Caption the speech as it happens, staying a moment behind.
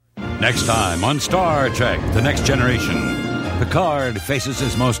Next time on Star Trek The Next Generation, Picard faces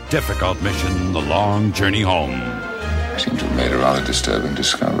his most difficult mission, the long journey home. I seem to have made a rather disturbing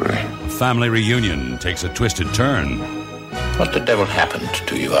discovery. A family reunion takes a twisted turn. What the devil happened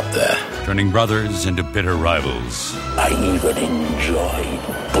to you up there? Turning brothers into bitter rivals. I even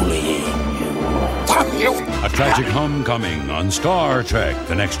enjoyed bullying you. Damn you! A tragic homecoming on Star Trek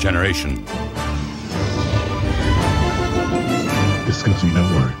The Next Generation. Discussing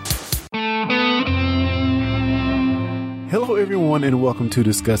Network. Hello, everyone, and welcome to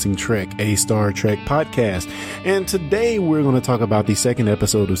Discussing Trek, a Star Trek podcast. And today we're going to talk about the second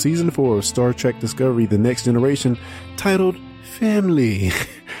episode of Season 4 of Star Trek Discovery, The Next Generation, titled Family,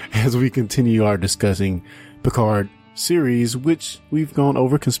 as we continue our Discussing Picard series, which we've gone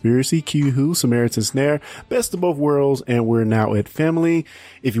over Conspiracy, Q-Who, Samaritan Snare, Best of Both Worlds, and we're now at Family.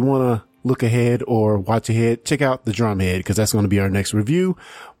 If you want to look ahead or watch ahead, check out the Drumhead, because that's going to be our next review.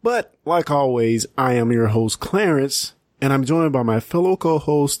 But like always, I am your host, Clarence, and I'm joined by my fellow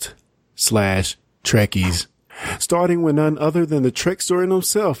co-host / Trekkies, starting with none other than the Trek story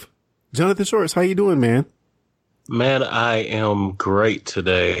himself. Jonathan Shorts, how you doing, man? Man, I am great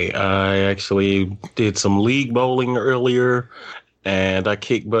today. I actually did some league bowling earlier, and I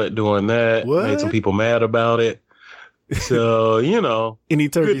kicked butt doing that. What? Made some people mad about it. So, you know. Any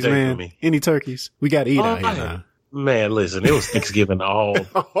turkeys, man? Any turkeys? We got to eat out here now. Man, listen, it was Thanksgiving all day.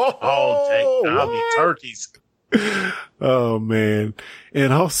 I'll be turkeys. Oh, man.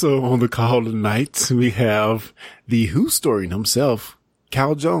 And also on the call tonight, we have the Who story himself,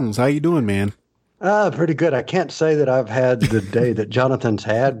 Cal Jones. How you doing, man? Pretty good. I can't say that I've had the day that Jonathan's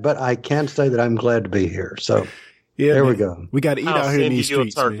had, but I can say that I'm glad to be here. So yeah, there we go. We got to eat out here in these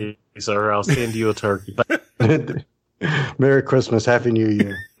streets, I'll send you a turkey, man. sir. I'll send you a turkey. Merry Christmas. Happy New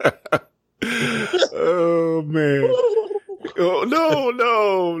Year. Oh, man. Oh,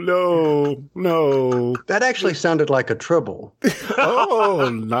 no. That actually sounded like a tribble. Oh,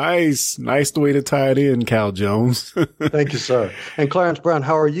 nice. Nice way to tie it in, Cal Jones. Thank you, sir. And Clarence Brown,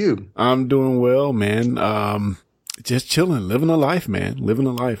 how are you? I'm doing well, man. Just chilling, living a life, man. Living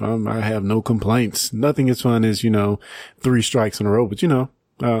a life. I have no complaints. Nothing as fun as, 3 strikes in a row, but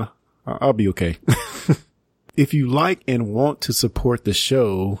I'll be okay. If you like and want to support the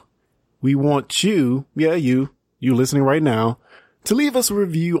show, we want you listening right now, to leave us a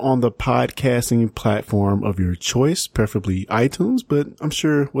review on the podcasting platform of your choice, preferably iTunes, but I'm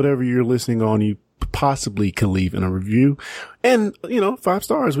sure whatever you're listening on, you possibly could leave in a review. And, 5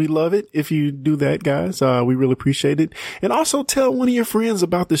 stars. We love it if you do that, guys. We really appreciate it. And also tell one of your friends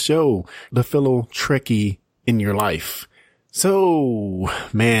about the show, the fellow Trekkie in your life. So,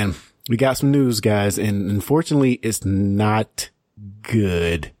 man, we got some news, guys, and unfortunately it's not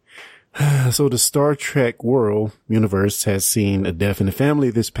good. So the Star Trek universe has seen a death in the family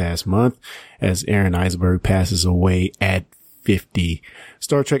this past month as Aaron Eisenberg passes away at 50.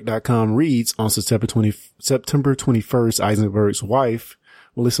 StarTrek.com reads on September 21st, Eisenberg's wife,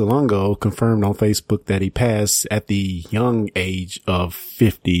 Melissa Longo, confirmed on Facebook that he passed at the young age of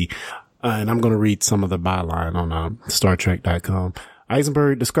 50. And I'm going to read some of the byline on StarTrek.com.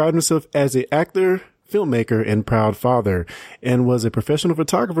 Eisenberg described himself as an actor, filmmaker, and proud father, and was a professional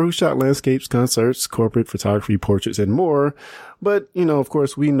photographer who shot landscapes, concerts, corporate photography, portraits, and more. But, of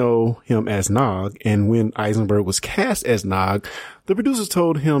course, we know him as Nog, and when Eisenberg was cast as Nog, the producers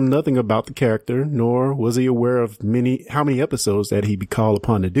told him nothing about the character, nor was he aware of how many episodes that he'd be called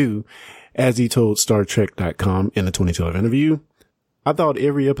upon to do, as he told StarTrek.com in a 2012 interview. I thought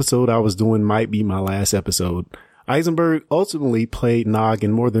every episode I was doing might be my last episode. Eisenberg ultimately played Nog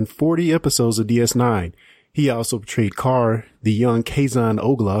in more than 40 episodes of DS9. He also portrayed Kar, the young Kazan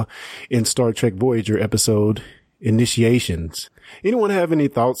Ogla, in Star Trek Voyager episode Initiations. Anyone have any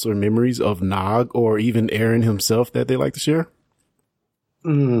thoughts or memories of Nog or even Aaron himself that they like to share?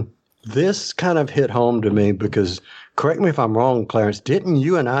 This kind of hit home to me because, correct me if I'm wrong, Clarence, didn't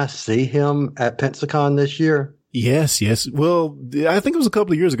you and I see him at Pensacon this year? Yes. Well, I think it was a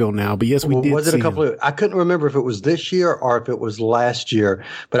couple of years ago now, but yes, we did. Was it a couple of? I couldn't remember if it was this year or if it was last year,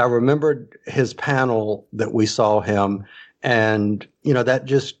 but I remembered his panel that we saw him, and that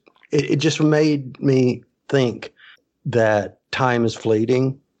just it just made me think that time is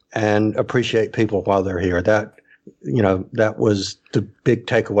fleeting and appreciate people while they're here. That that was the big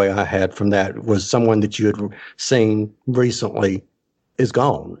takeaway I had from that, was someone that you had seen recently is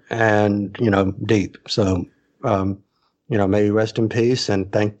gone and deep. So. May you rest in peace,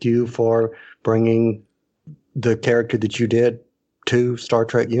 and thank you for bringing the character that you did to Star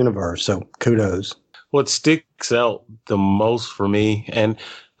Trek universe. So kudos. What sticks out the most for me, and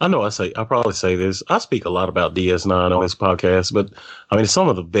I know I probably say this. I speak a lot about DS9 on this podcast, but I mean, it's some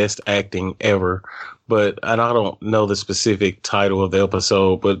of the best acting ever. And I don't know the specific title of the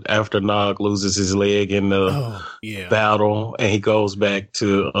episode, but after Nog loses his leg in the battle and he goes back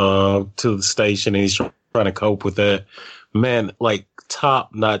to the station and he's trying to cope with that, man, like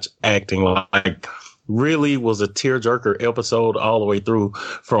top notch acting, like really was a tearjerker episode all the way through,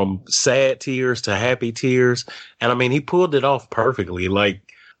 from sad tears to happy tears. And I mean, he pulled it off perfectly. Like,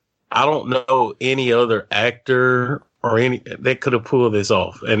 I don't know any other actor or any that could have pulled this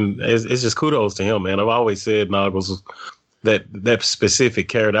off. And it's just kudos to him, man. I've always said Nog was that specific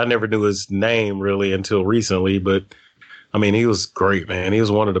character. I never knew his name really until recently, but I mean, he was great, man. He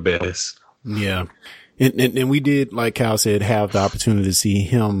was one of the best. Yeah. And we did, like Kyle said, have the opportunity to see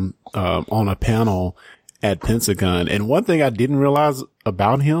him on a panel at Pentagon. And one thing I didn't realize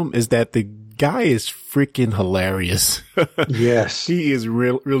about him is that the guy is freaking hilarious. Yes. He is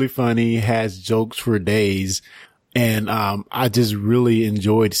really funny, has jokes for days. And I just really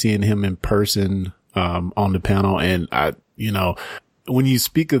enjoyed seeing him in person on the panel. And when you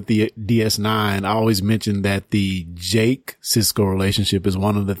speak of the DS9, I always mention that the Jake Sisko relationship is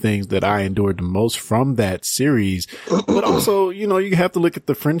one of the things that I endured the most from that series. But also, you have to look at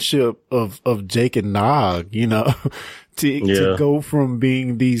the friendship of Jake and Nog, to go from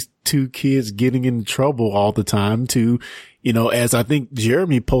being these two kids getting in trouble all the time to, as I think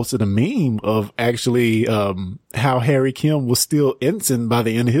Jeremy posted a meme of actually, how Harry Kim was still ensign by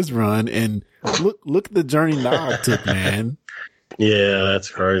the end of his run. And look at the journey Nog took, man. Yeah, that's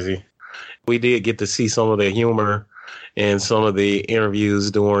crazy. We did get to see some of the humor in some of the interviews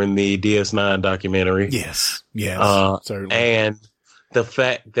during the DS9 documentary. Yes, certainly. And the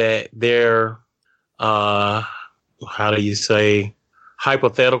fact that their, how do you say,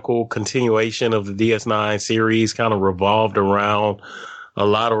 hypothetical continuation of the DS9 series kind of revolved around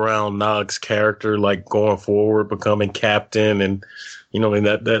Nog's character, like going forward, becoming captain, and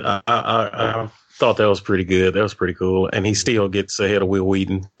I thought that was pretty good. That was pretty cool. And he still gets ahead of Will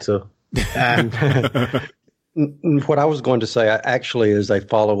Wheaton. So, what I was going to say actually is a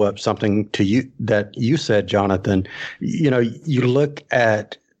follow up something to you that you said, Jonathan. You look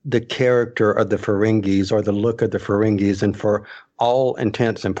at the character of the Ferengis or the look of the Ferengis, and for all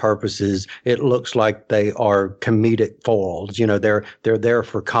intents and purposes, it looks like they are comedic foils. They're there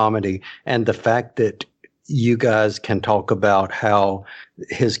for comedy. And the fact that you guys can talk about how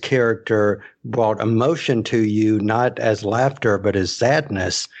his character brought emotion to you, not as laughter, but as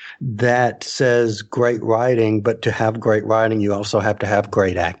sadness, that says great writing. But to have great writing, you also have to have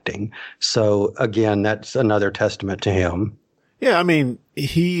great acting. So again, that's another testament to him. Yeah. I mean,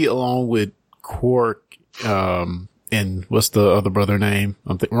 he, along with Quark, and what's the other brother name?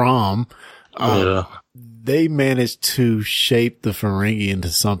 Rom. They managed to shape the Ferengi into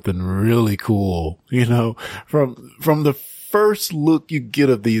something really cool. From the first look you get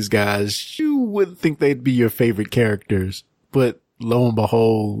of these guys, you wouldn't think they'd be your favorite characters, but lo and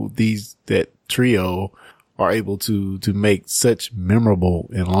behold, that trio are able to make such memorable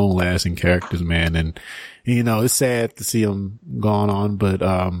and long lasting characters, man. And, it's sad to see them gone on, but,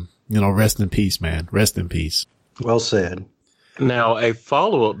 rest in peace, man. Rest in peace. Well said. Now, a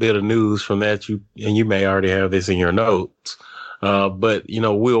follow-up bit of news from that, you may already have this in your notes, but,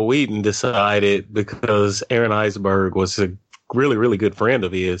 Will Wheaton decided, because Aaron Iceberg was a really, really good friend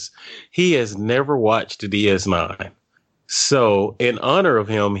of his, he has never watched DS9. So in honor of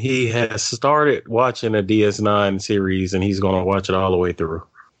him, he has started watching a DS9 series, and he's going to watch it all the way through.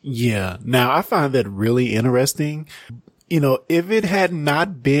 Yeah. Now, I find that really interesting. If it had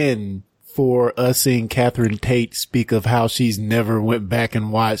not been for us seeing Catherine Tate speak of how she's never went back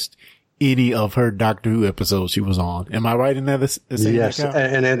and watched any of her Doctor Who episodes she was on. Am I right in that? Yes.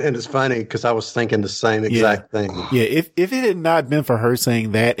 And it's funny because I was thinking the same exact thing. Yeah. If it had not been for her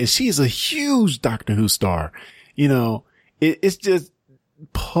saying that, and she's a huge Doctor Who star, it's just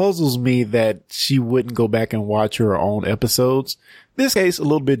puzzles me that she wouldn't go back and watch her own episodes. This case, a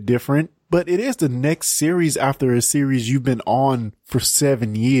little bit different, but it is the next series after a series you've been on for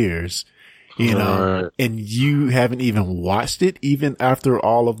 7 years. And you haven't even watched it, even after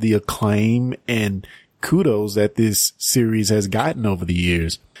all of the acclaim and kudos that this series has gotten over the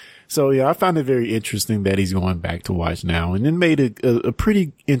years. So I find it very interesting that he's going back to watch now, and it made a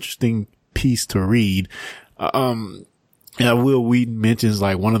pretty interesting piece to read. Will Wheaton mentions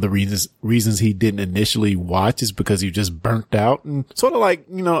like one of the reasons he didn't initially watch is because he just burnt out, and sort of like,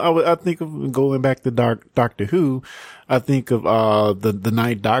 I think of going back to Doctor Who. I think of, the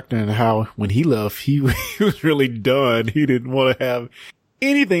Ninth Doctor and how when he left, he was really done. He didn't want to have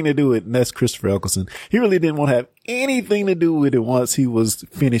anything to do with it. And that's Christopher Eccleston. He really didn't want to have anything to do with it once he was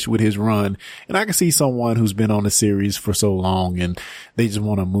finished with his run. And I can see someone who's been on the series for so long and they just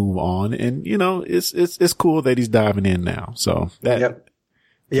want to move on. And, you know, it's cool that he's diving in now. So that,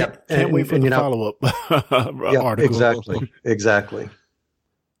 Yep. Can't wait for the follow-up article. Exactly.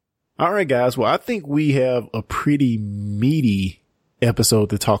 All right, guys. Well, I think we have a pretty meaty episode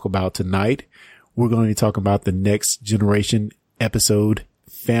to talk about tonight. We're going to be talking about the Next Generation episode,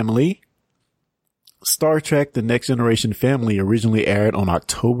 Family. Star Trek The Next Generation Family originally aired on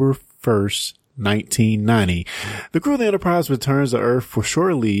October 1st, 1990. The crew of the Enterprise returns to Earth for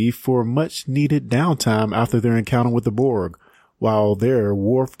shore leave for much needed downtime after their encounter with the Borg. While there,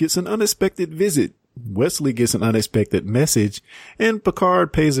 Worf gets an unexpected visit, Wesley gets an unexpected message, and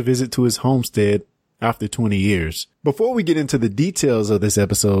Picard pays a visit to his homestead after 20 years. Before we get into the details of this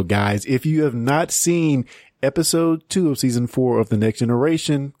episode, guys, if you have not seen episode 2 of season 4 of The Next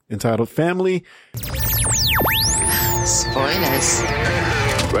Generation, entitled Family. Spoilers.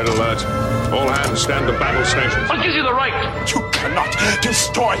 Red alert. All hands stand to battle stations. What gives you the right? You cannot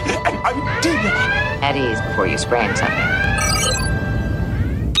destroy an idea. At ease before you sprain something.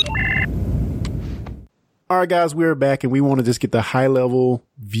 All right, guys, we're back and we want to just get the high level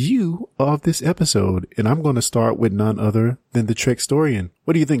view of this episode. And I'm going to start with none other than the Trek Storian.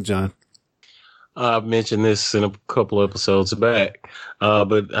 What do you think, John? I've mentioned this in a couple episodes back,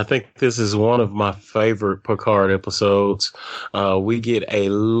 but I think this is one of my favorite Picard episodes. We get a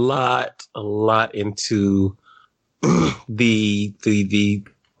lot into the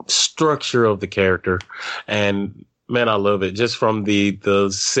structure of the character, and man, I love it. Just from the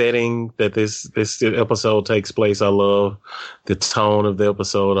setting that this episode takes place, I love the tone of the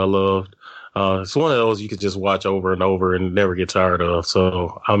episode. I loved. It's one of those you could just watch over and over and never get tired of.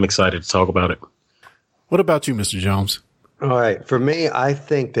 So I'm excited to talk about it. What about you, Mr. Jones? All right. For me, I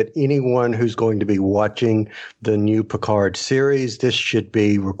think that anyone who's going to be watching the new Picard series, this should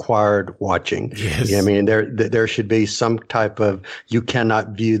be required watching. Yes. Yeah, I mean, there should be some type of, you cannot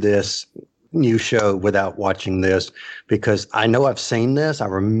view this new show without watching this, because I know I've seen this. I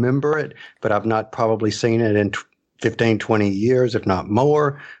remember it, but I've not probably seen it in 15, 20 years, if not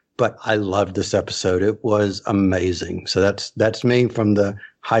more. But I loved this episode. It was amazing. So that's me from the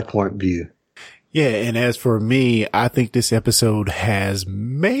high point view. Yeah, and as for me, I think this episode has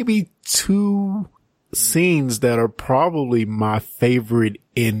maybe 2 scenes that are probably my favorite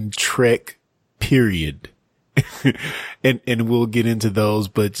in Trek, period. and we'll get into those,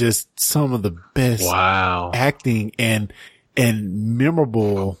 but just some of the best acting and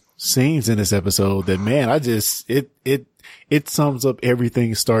memorable scenes in this episode that, man, it sums up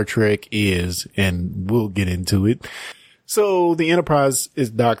everything Star Trek is, and we'll get into it. So the Enterprise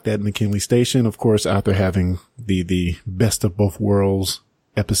is docked at McKinley Station, of course, after having the best of both worlds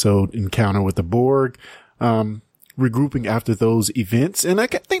episode encounter with the Borg, regrouping after those events. And I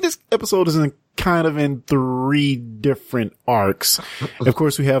think this episode is kind of in 3 different arcs. Of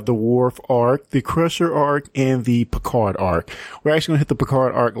course, we have the Worf arc, the Crusher arc, and the Picard arc. We're actually going to hit the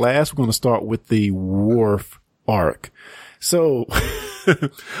Picard arc last. We're going to start with the Worf arc. So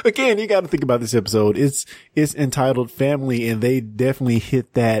again, you got to think about this episode. It's entitled Family, and they definitely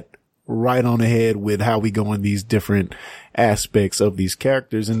hit that right on the head with how we go in these different aspects of these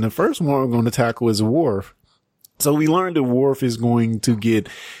characters. And the first one we're going to tackle is Worf. So we learned that Worf is going to get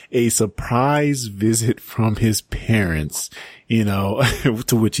a surprise visit from his parents, you know,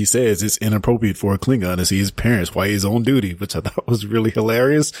 to which he says it's inappropriate for a Klingon to see his parents while he's on duty, which I thought was really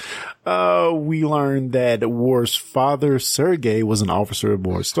hilarious. We learned that Worf's father, Sergei, was an officer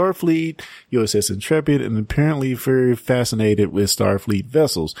aboard Starfleet, USS Intrepid, and apparently very fascinated with Starfleet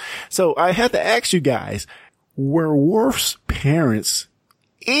vessels. So I had to ask you guys, were Worf's parents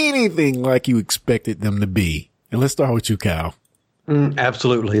anything like you expected them to be? And let's start with you, Kyle.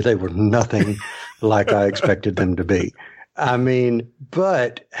 Absolutely. They were nothing like I expected them to be. I mean,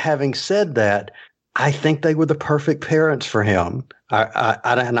 but having said that, I think they were the perfect parents for him.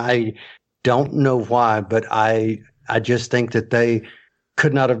 I don't know why, but I just think that they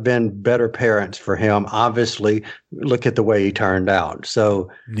could not have been better parents for him. Obviously, look at the way he turned out. So,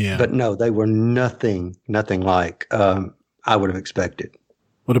 yeah. But no, they were nothing like I would have expected.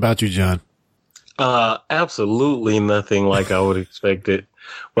 What about you, John? Absolutely nothing like I would expect it.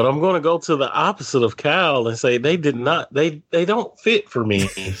 But I'm going to go to the opposite of Kyle and say they don't fit for me.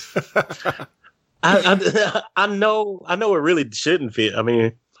 I know it really shouldn't fit. I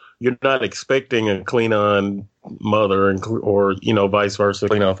mean, you're not expecting a Klingon mother or, you know, vice versa,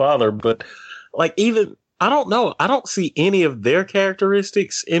 Klingon father, but like even, I don't know. I don't see any of their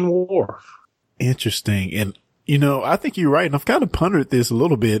characteristics in Worf. Interesting. And I think you're right. And I've kind of pondered this a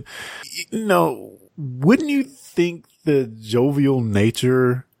little bit. Wouldn't you think the jovial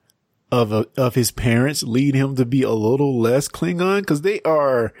nature of his parents lead him to be a little less Klingon? Cause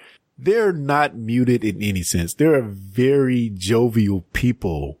they're not muted in any sense. They're a very jovial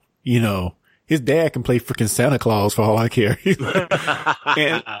people, His dad can play freaking Santa Claus for all I care.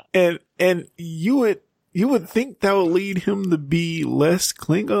 and you would think that would lead him to be less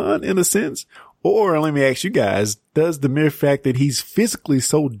Klingon in a sense. Or let me ask you guys, does the mere fact that he's physically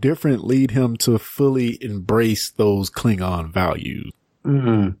so different lead him to fully embrace those Klingon values?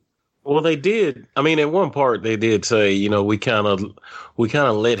 Mm-hmm. Well, they did. I mean, at one part they did say, we kind of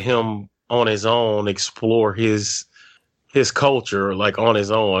let him on his own explore his culture, like on his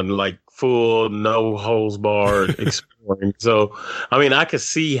own, like full, no holds barred exploring. So, I mean, I could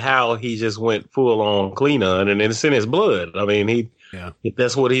see how he just went full on Klingon, and it's in his blood. I mean,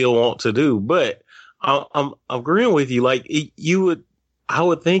 that's what he'll want to do. But I'm agreeing with you. Like I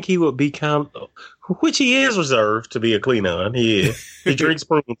would think he would be kind of, which he is reserved to be a Klingon. He is. He drinks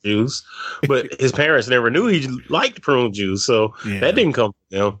prune juice, but his parents never knew he liked prune juice, so that didn't come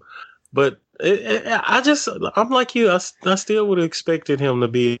from him. But I'm like you. I still would have expected him to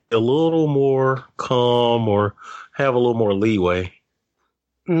be a little more calm or have a little more leeway.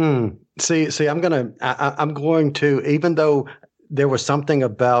 See, I'm going to, even though there was something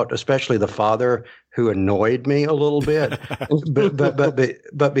about, especially the father, who annoyed me a little bit,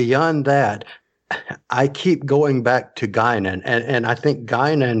 but beyond that, I keep going back to Guinan, and I think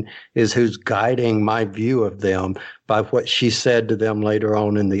Guinan is who's guiding my view of them by what she said to them later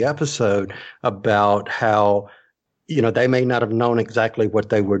on in the episode about how, they may not have known exactly what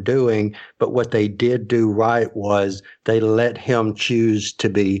they were doing, but what they did do right was they let him choose to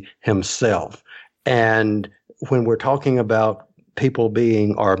be himself. And when we're talking about people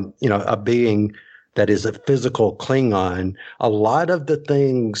being, or, a being that is a physical Klingon, a lot of the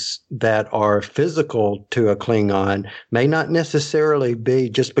things that are physical to a Klingon may not necessarily be,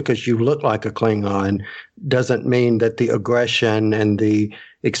 just because you look like a Klingon doesn't mean that the aggression and the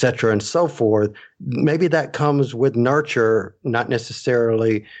et cetera and so forth, maybe that comes with nurture, not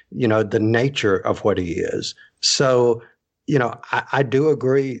necessarily, the nature of what he is. So, I do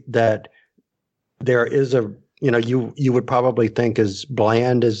agree that there is you would probably think, as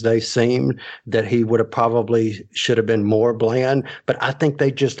bland as they seemed, that he would have probably should have been more bland. But I think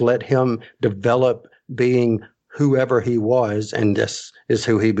they just let him develop being whoever he was, and this is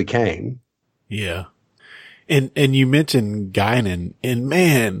who he became. Yeah. And you mentioned Guinan, and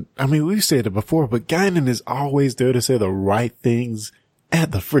man, I mean, we've said it before, but Guinan is always there to say the right things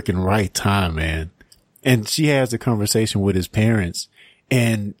at the freaking right time, man. And she has a conversation with his parents,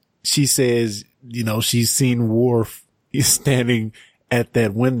 and she says, she's seen Worf standing at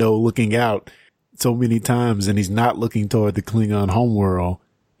that window looking out so many times, and he's not looking toward the Klingon homeworld.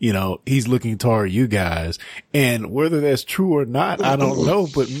 He's looking toward you guys. And whether that's true or not, I don't know.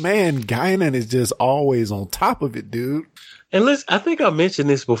 But man, Guinan is just always on top of it, dude. And listen, I think I mentioned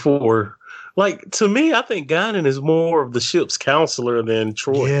this before. Like, to me, I think Guinan is more of the ship's counselor than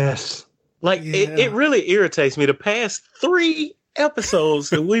Troy. Yes. Like, it really irritates me. The past 3 episodes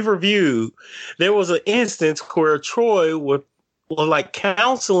that we've reviewed, there was an instance where Troy was like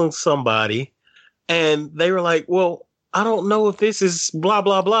counseling somebody, and they were like, well, I don't know if this is blah,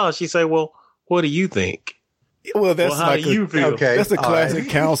 blah, blah. She said, well, what do you think? Well, that's how do you feel? Okay. That's a classic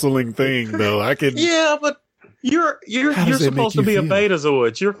counseling thing, though. Yeah, but you're supposed to be a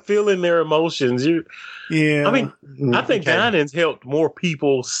betazoid. You're feeling their emotions. Yeah. I mean, I think Guinan's helped more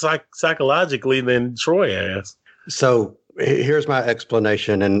people psychologically than Troy has. So here's my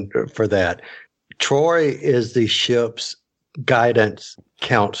explanation for that. Troy is the ship's guidance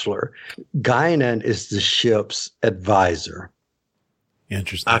counselor. Guinan is the ship's advisor.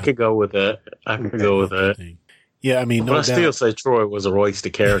 Interesting. I could go with that. Yeah, I mean, no but I still say Troy was a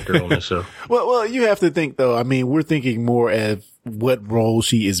wasted character on the show. Well, you have to think, though. I mean, we're thinking more of what role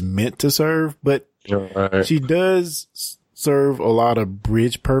she is meant to serve, but she does serve a lot of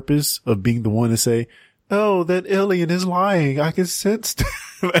bridge purpose of being the one to say, oh, that alien is lying. I can sense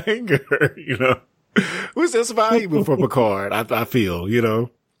the anger, Which is valuable for Picard, I feel, Yeah,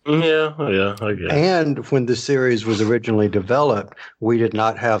 I guess. And when the series was originally developed, we did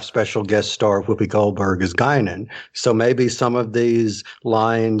not have special guest star Whoopi Goldberg as Guinan. So maybe some of these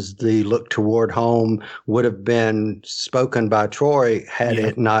lines, the look toward home, would have been spoken by Troy had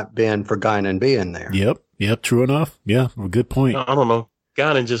it not been for Guinan being there. Yep, true enough. Yeah, good point. I don't know.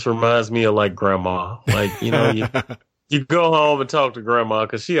 Guinan just reminds me of like grandma. Like, you go home and talk to grandma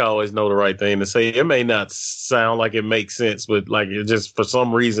because she always know the right thing to say. It may not sound like it makes sense, but like it just for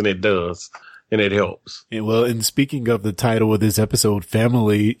some reason it does. and it helps. And well, and speaking of the title of this episode,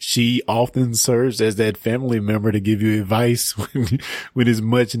 family, she often serves as that family member to give you advice when it's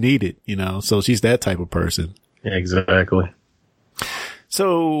much needed, you know, so she's that type of person. Yeah, exactly.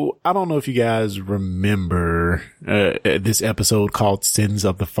 So I don't know if you guys remember this episode called Sins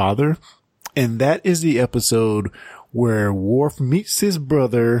of the Father. And that is the episode where Worf meets his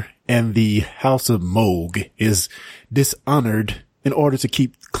brother and the House of Moog is dishonored in order to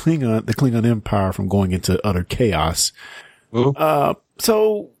keep the Klingon Empire from going into utter chaos. Mm-hmm.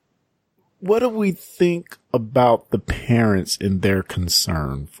 So what do we think about the parents and their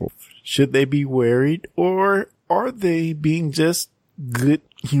concern? Should they be worried, or are they being just good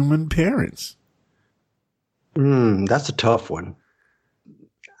human parents? That's a tough one.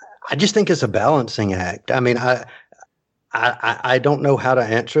 I just think it's a balancing act. I mean, I don't know how to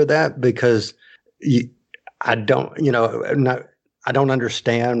answer that because I don't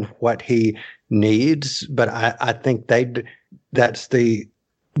understand what he needs, but I think that's the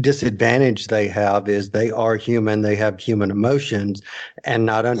disadvantage they have is they are human. They have human emotions, and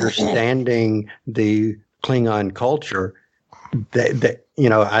not understanding the Klingon culture.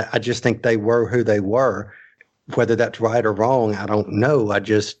 I just think they were who they were. Whether that's right or wrong, I don't know. I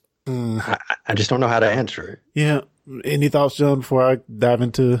just don't know how to answer it. Yeah. Any thoughts, John, before I dive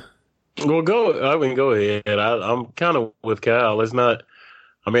into? Well, go ahead. I'm kind of with Kyle. It's not,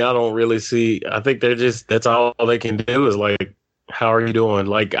 I mean, I don't really see, I think that's all they can do is like, how are you doing?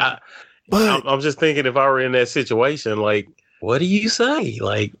 Like, I'm just thinking if I were in that situation, like, what do you say?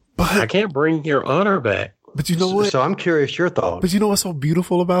 Like, I can't bring your honor back. But you know what? So I'm curious your thoughts. But you know what's so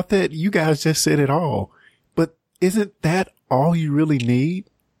beautiful about that? You guys just said it all. But isn't that all you really need?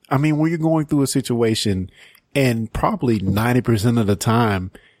 I mean, when you're going through a situation and probably 90% of the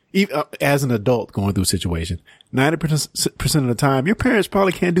time, even as an adult going through a situation, 90% of the time, your parents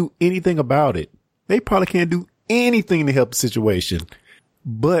probably can't do anything about it. They probably can't do anything to help the situation.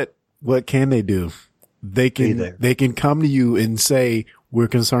 But what can they do? They can come to you and say, we're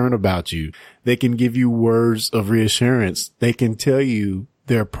concerned about you. They can give you words of reassurance. They can tell you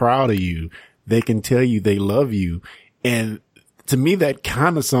they're proud of you. They can tell you they love you. And to me, that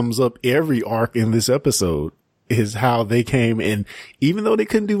kind of sums up every arc in this episode is how they came. And even though they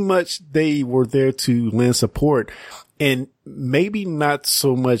couldn't do much, they were there to lend support and maybe not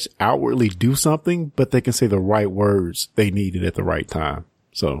so much outwardly do something, but they can say the right words they needed at the right time.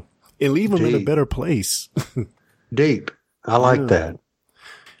 So it leave them in a better place. Deep. I like that.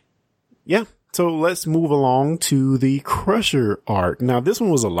 Yeah. So let's move along to the Crusher arc. Now, this one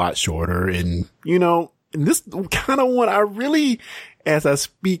was a lot shorter and, you know, this kind of one I really, as I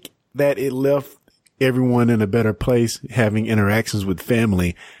speak, that it left everyone in a better place having interactions with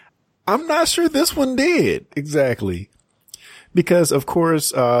family. I'm not sure this one did exactly because of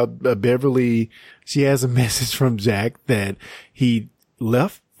course, Beverly, she has a message from Jack that he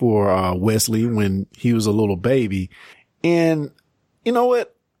left for, Wesley when he was a little baby. And you know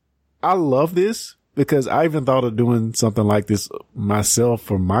what? I love this because I even thought of doing something like this myself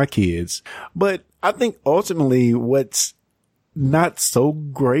for my kids. But I think ultimately what's not so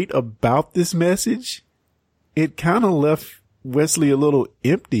great about this message, it kind of left Wesley a little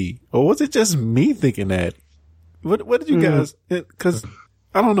empty. Or was it just me thinking that? What did you guys, cause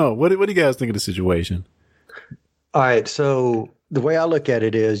I don't know. What do you guys think of the situation? All right. So the way I look at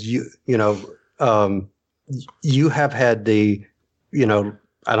it is you have had the,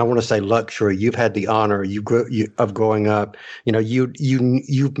 I don't want to say luxury. You've had the honor of growing up.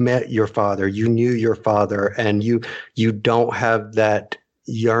 You've met your father. You knew your father, and you don't have that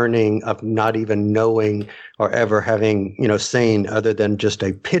yearning of not even knowing or ever having seen other than just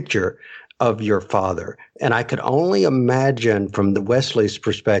a picture of your father. And I could only imagine from the Wesley's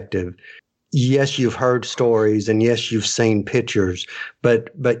perspective. Yes, you've heard stories, and yes, you've seen pictures, but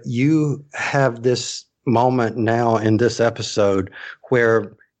you have this moment now in this episode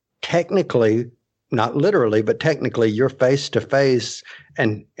where technically, not literally, but technically you're face to face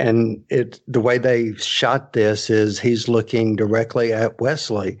and the way they shot this is he's looking directly at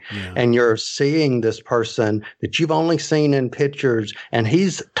Wesley and you're seeing this person that you've only seen in pictures and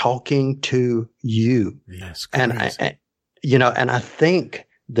he's talking to you. Yes. And I think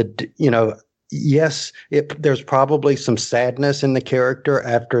that, yes, there's probably some sadness in the character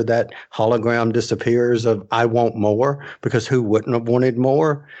after that hologram disappears of I want more, because who wouldn't have wanted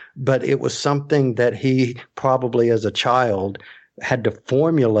more? But it was something that he probably as a child had to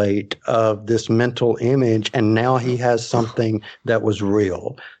formulate of this mental image, and now he has something that was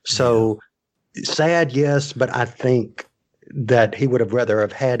real. So sad, yes, but I think that he would have rather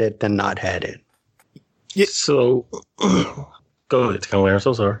have had it than not had it. Yeah, so Go ahead, Conway. I'm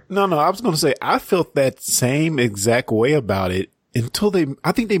so sorry. No, I was going to say, I felt that same exact way about it until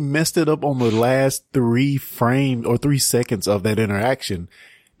I think they messed it up on the last 3 frames or 3 seconds of that interaction,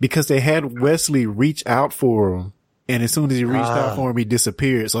 because they had Wesley reach out for him. And as soon as he reached out for him, he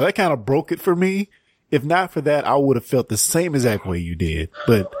disappeared. So that kind of broke it for me. If not for that, I would have felt the same exact way you did.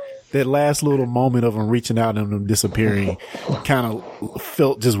 But that last little moment of him reaching out and him disappearing kind of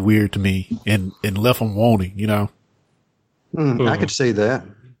felt just weird to me and left him wanting, you know? I could see that.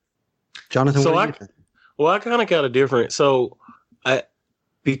 Jonathan, so what do you think? Well, I kind of got a different. So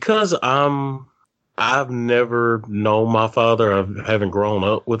because I've never known my father. I haven't grown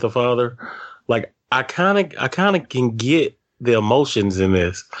up with a father. Like, I kind of can get the emotions in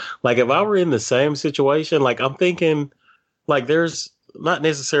this. Like, if I were in the same situation, like, I'm thinking, like, there's not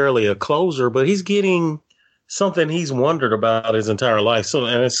necessarily a closure, but he's getting something he's wondered about his entire life. So,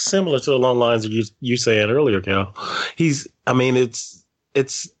 and it's similar to the long lines of you saying earlier, Cal. He's missing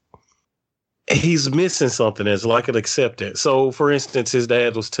something. It's like an acceptance. So, for instance, his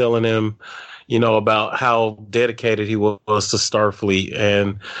dad was telling him, you know, about how dedicated he was to Starfleet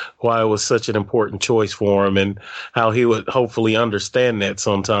and why it was such an important choice for him, and how he would hopefully understand that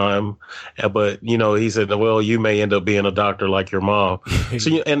sometime. But, you know, he said, well, you may end up being a doctor like your mom.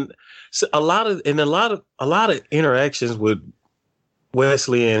 So a lot of interactions with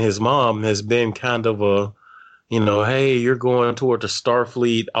Wesley and his mom has been kind of a, you know, hey, you're going toward the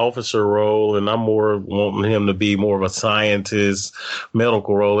Starfleet officer role, and I'm more wanting him to be more of a scientist,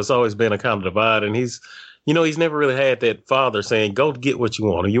 medical role. It's always been a kind of divide. And he's never really had that father saying, go get what you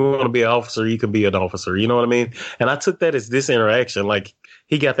want. If you want to be an officer, you can be an officer. You know what I mean? And I took that as this interaction. Like,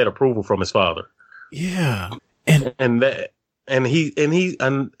 he got that approval from his father. Yeah. And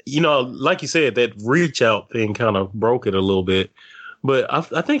you know, like you said, that reach out thing kind of broke it a little bit. But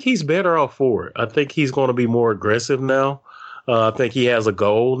I think he's better off for it. I think he's going to be more aggressive now. I think he has a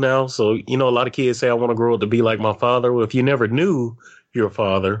goal now. So, you know, a lot of kids say, I want to grow up to be like my father. Well, if you never knew your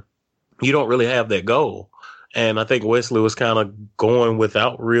father, you don't really have that goal. And I think Wesley was kind of going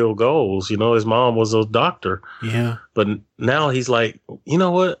without real goals. You know, his mom was a doctor. Yeah. But now he's like, you know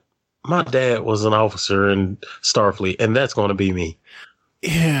what? My dad was an officer in Starfleet, and that's going to be me.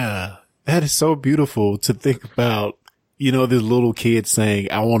 Yeah. That is so beautiful to think about. You know, this little kid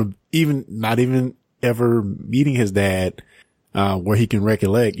saying, I want to, not even ever meeting his dad, where he can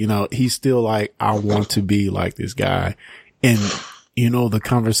recollect, you know, he's still like, I want to be like this guy. And, you know, the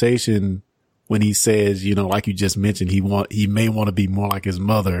conversation when he says, you know, like you just mentioned, he may want to be more like his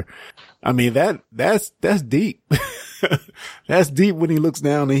mother. I mean, that's deep. That's deep when he looks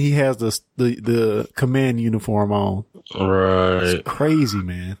down and he has the command uniform on. Right. It's crazy,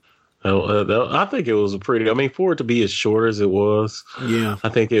 man. I think it was for it to be as short as it was. Yeah. I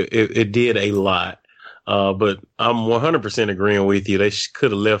think it did a lot. But I'm 100% agreeing with you. They could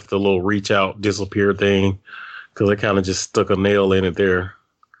have left the little reach out, disappear thing, because they kind of just stuck a nail in it there.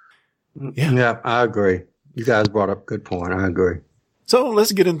 Yeah, I agree. You guys brought up a good point. I agree. So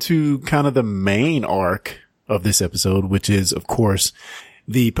let's get into kind of the main arc of this episode, which is, of course,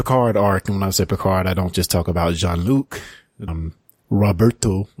 the Picard arc. And when I say Picard, I don't just talk about Jean-Luc.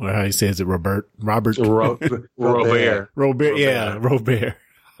 Roberto, or how he says it, Robert. Robert. Yeah, Robert.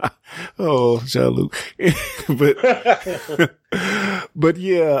 Oh, Jean-Luc. but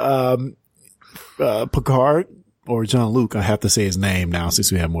yeah, Picard, or Jean-Luc, I have to say his name now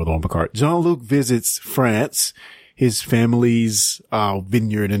since we have more than one Picard. Jean-Luc visits France, his family's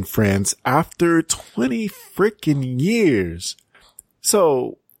vineyard in France, after 20 freaking years.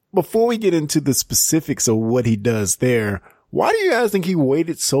 So before we get into the specifics of what he does there, why do you guys think he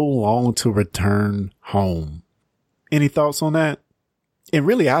waited so long to return home? Any thoughts on that? And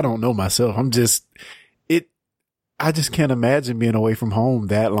really, I don't know myself. I just can't imagine being away from home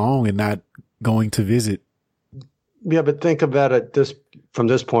that long and not going to visit. Yeah, but think about it from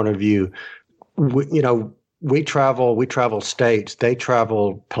this point of view. We travel states, they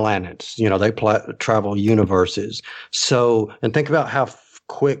travel planets, they travel universes. So, and think about how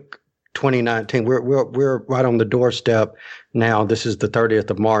quick 2019, we're right on the doorstep now. This is the 30th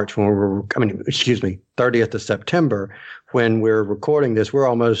of March 30th of September when we're recording this. We're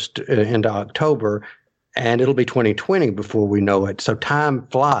almost into October, and it'll be 2020 before we know it. So time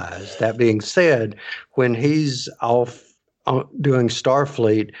flies. That being said, when he's off doing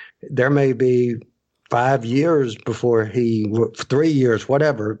Starfleet, there may be 5 years 3 years,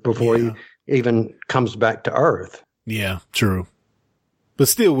 whatever, before he even comes back to Earth. Yeah, true. But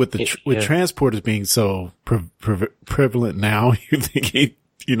still, with transporters being so prevalent now, you think he'd,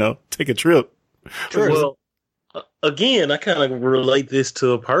 take a trip. True. Well, again, I kind of relate this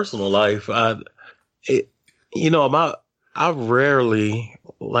to a personal life. I rarely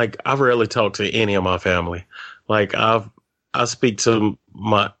talk to any of my family. Like I speak to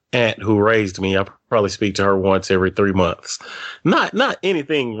my aunt who raised me. I probably speak to her once every 3 months. Not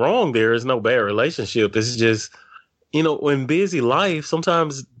anything wrong there. There's no bad relationship. It's just, in busy life,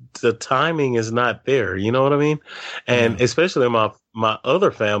 sometimes the timing is not there. You know what I mean? And especially my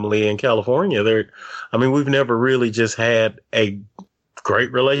other family in California, we've never really just had a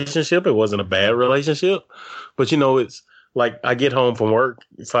great relationship. It wasn't a bad relationship, but it's like I get home from work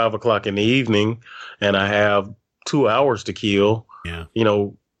at 5 o'clock in the evening and I have 2 hours to kill. Yeah.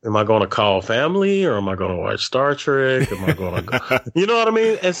 Am I going to call family or am I going to watch Star Trek? Am I going to go? You know what I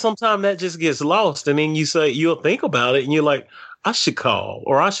mean? And sometimes that just gets lost. And then you'll think about it and you're like, I should call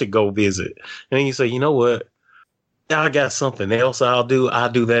or I should go visit. And then you say, you know what? I got something else I'll do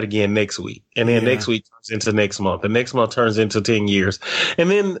that again next week. And then next week turns into next month. And next month turns into 10 years. And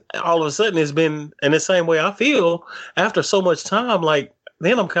then all of a sudden it's been in the same way I feel after so much time. Like,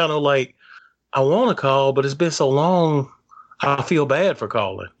 then I'm kind of like, I want to call, but it's been so long. I feel bad for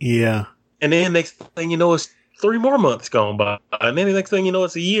calling. Yeah. And then next thing you know, it's 3 more months gone by. And then the next thing you know,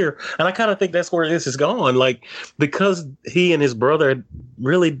 it's a year. And I kind of think that's where this is going. Like, because he and his brother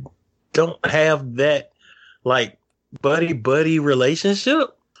really don't have that, like, buddy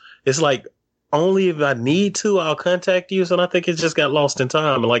relationship. It's like, only if I need to, I'll contact you. So I think it just got lost in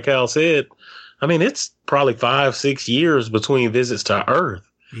time. And like Al said, it's probably 5-6 years between visits to Earth.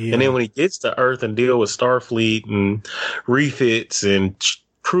 Yeah. And then when he gets to Earth and deal with Starfleet and refits and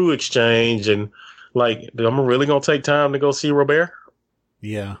crew exchange and like, I'm really going to take time to go see Robert?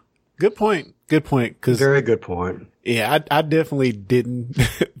 Yeah. Good point. Very good point. Yeah, I definitely didn't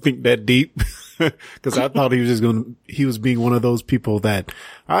think that deep because I thought he was being one of those people that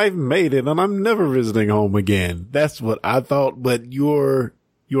I've made it and I'm never visiting home again. That's what I thought. But your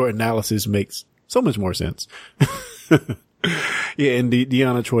analysis makes so much more sense. Yeah, and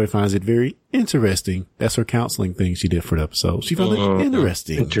Deanna Troi finds it very interesting. That's her counseling thing she did for the episode. She found it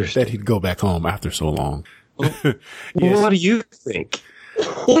interesting that he'd go back home after so long. Yes. What do you think?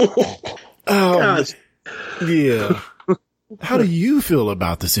 Yeah. How do you feel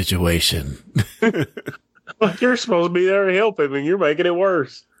about the situation? Like you're supposed to be there to help him and you're making it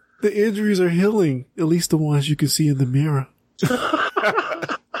worse. The injuries are healing, at least the ones you can see in the mirror.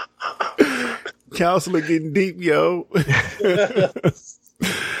 Counselor getting deep, yo.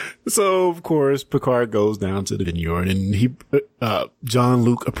 So, of course, Picard goes down to the vineyard and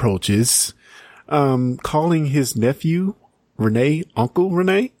Jean-Luc approaches, calling his nephew, Renee, Uncle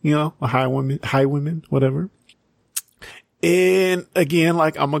Renee, a high woman, whatever. And again,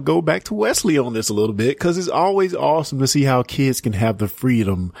 like, I'm going to go back to Wesley on this a little bit because it's always awesome to see how kids can have the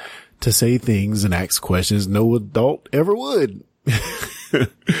freedom to say things and ask questions no adult ever would.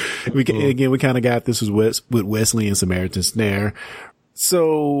 We kind of got this with Wesley and Samaritan Snare.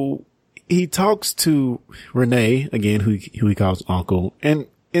 So he talks to Renee again, who he calls Uncle, and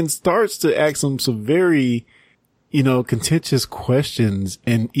starts to ask him some very, contentious questions,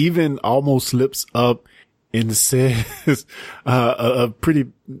 and even almost slips up and says a pretty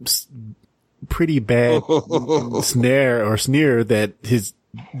bad sneer that his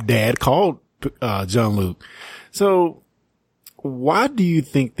dad called Jean-Luc. So why do you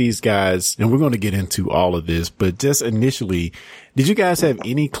think these guys, and we're going to get into all of this, but just initially, did you guys have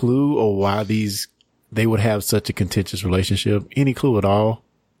any clue or why they would have such a contentious relationship? Any clue at all?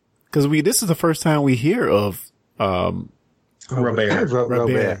 Because this is the first time we hear of Robert.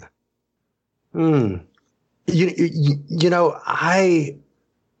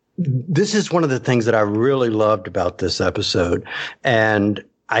 This is one of the things that I really loved about this episode. And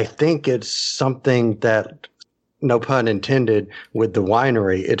I think it's something that, no pun intended, with the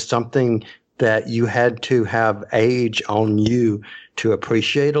winery, it's something that you had to have age on you to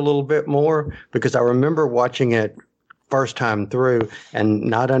appreciate a little bit more. Because I remember watching it first time through and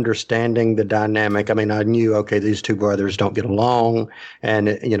not understanding the dynamic. I mean, I knew, okay, these two brothers don't get along and,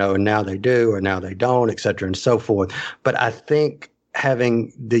 and now they do or now they don't, et cetera, and so forth. But I think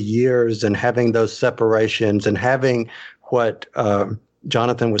having the years and having those separations and having what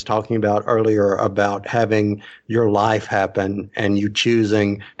Jonathan was talking about earlier about having your life happen and you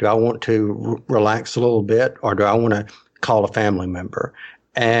choosing, do I want to relax a little bit or do I want to call a family member?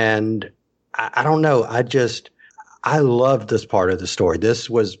 And I don't know. I loved this part of the story. This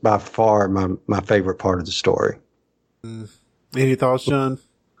was by far my favorite part of the story. Any thoughts, John?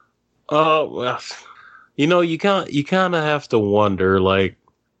 Well, you kind of have to wonder, like,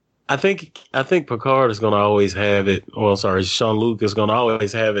 I think Picard is going to always have it. Well, sorry, Jean-Luc is going to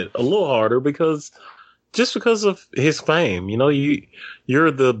always have it a little harder because, just because of his fame. You know,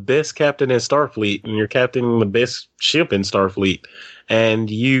 you're the best captain in Starfleet, and you're captaining the best ship in Starfleet, and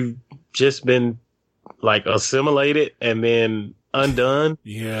you've just been like assimilated and then undone.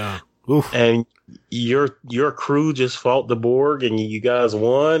 Yeah. Oof. And your crew just fought the Borg, and you guys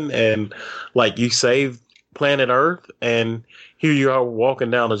won, and like you saved planet Earth, and here you are walking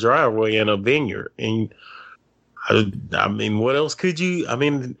down the driveway in a vineyard. And I mean, what else could you? I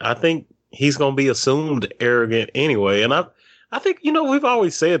mean, I think he's going to be assumed arrogant anyway. And I think, you know, we've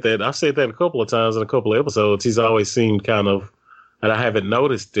always said that. I've said that a couple of times in a couple of episodes. He's always seemed kind of, and I haven't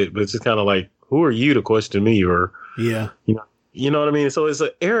noticed it, but it's just kind of like, who are you to question me? Or, yeah, you know what I mean? So it's an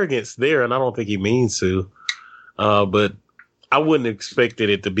arrogance there, and I don't think he means to. But I wouldn't have expected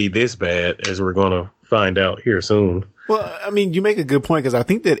it to be this bad, as we're going to find out here soon. Well, I mean, you make a good point, because I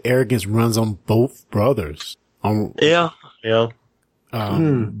think that arrogance runs on both brothers. Yeah.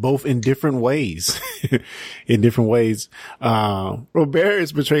 Both in different ways. Robert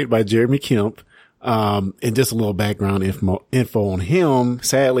is portrayed by Jeremy Kemp. And just a little background info on him.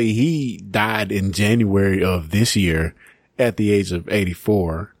 Sadly, he died in January of this year at the age of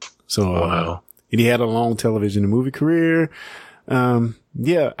 84. So, wow. And he had a long television and movie career.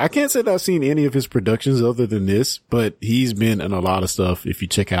 Yeah, I can't say that I've seen any of his productions other than this, but he's been in a lot of stuff. If you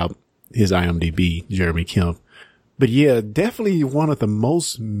check out his IMDb, Jeremy Kemp. But yeah, definitely one of the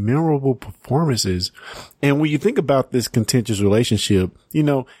most memorable performances. And when you think about this contentious relationship, you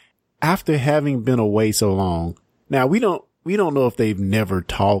know, after having been away so long, now we don't know if they've never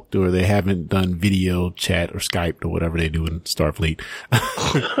talked or they haven't done video chat or Skype or whatever they do in Starfleet.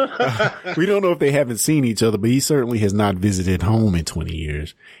 We don't know if they haven't seen each other, but he certainly has not visited home in 20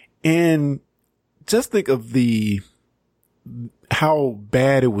 years. And just think of how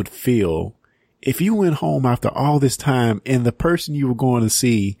bad it would feel if you went home after all this time and the person you were going to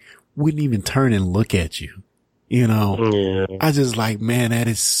see wouldn't even turn and look at you. You know, yeah. I just like, man, that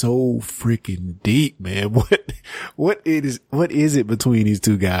is so freaking deep, man. What is it between these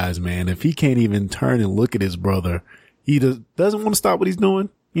two guys, man? If he can't even turn and look at his brother, he doesn't want to stop what he's doing,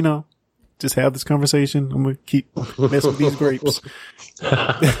 you know, just have this conversation. I'm going to keep messing with these grapes.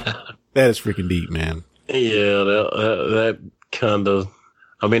 That is freaking deep, man. Yeah, that kind of,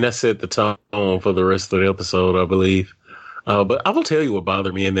 I mean, that set the tone for the rest of the episode, I believe. But I will tell you what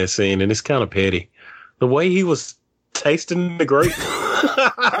bothered me in that scene, and it's kind of petty. The way he was tasting the grape.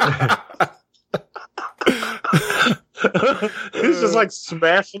 He's just like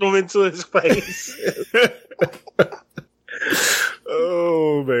smashing them into his face.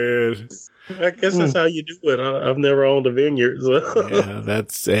 Oh, man. I guess that's how you do it. I've never owned a vineyard. So.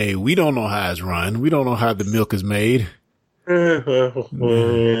 Yeah, we don't know how it's run. We don't know how the milk is made.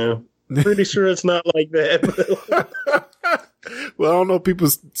 Yeah. Pretty sure it's not like that. Well, I don't know. People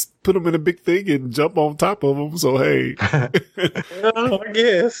put them in a big thing and jump on top of them. So, hey. Well, I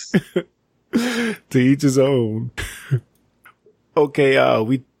guess. To each his own. Okay.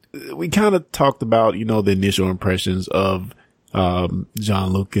 We kind of talked about, you know, the initial impressions of,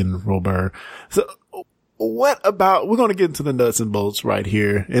 Jean-Luc and Robert. So what about, we're going to get into the nuts and bolts right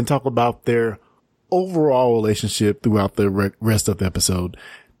here and talk about their overall relationship throughout the rest of the episode.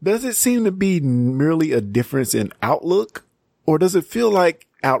 Does it seem to be merely a difference in outlook, or does it feel like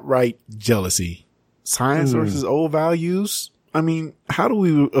outright jealousy? Science versus old values? I mean, how do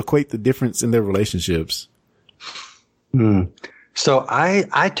we equate the difference in their relationships? So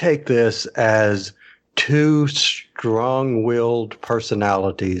I take this as two strong-willed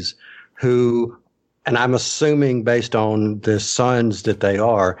personalities who, and I'm assuming based on the sons that they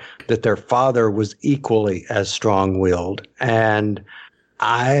are, that their father was equally as strong-willed. And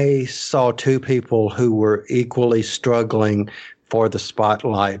I saw two people who were equally struggling for the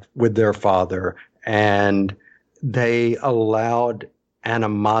spotlight with their father, and they allowed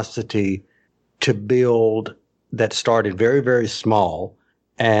animosity to build that started very, very small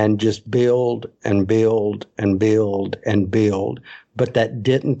and just build and build and build and build. But that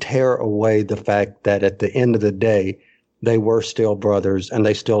didn't tear away the fact that at the end of the day, they were still brothers and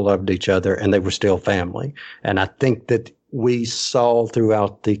they still loved each other and they were still family. And I think that we saw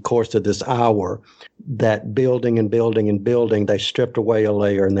throughout the course of this hour that building and building and building, they stripped away a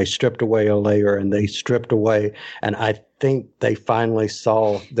layer and they stripped away a layer and they stripped away. And I think they finally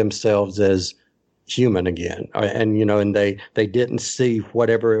saw themselves as human again. And, you know, and they didn't see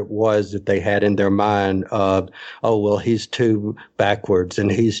whatever it was that they had in their mind of, oh, well, he's too backwards and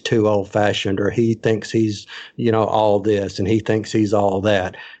he's too old fashioned, or he thinks he's, you know, all this and he thinks he's all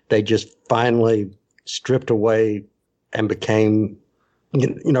that. They just finally stripped away and became,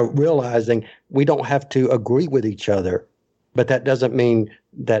 you know, realizing we don't have to agree with each other, but that doesn't mean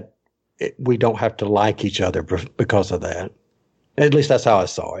that we don't have to like each other because of that. At least that's how I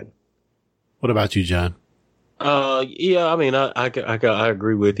saw it. What about you, John? Yeah, I mean, I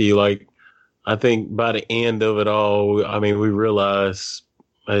agree with you. Like, I think by the end of it all, I mean, we realize,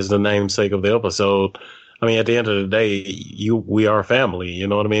 as the namesake of the episode, I mean, at the end of the day, we are family, you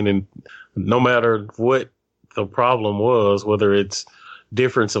know what I mean? And no matter what the problem was, whether it's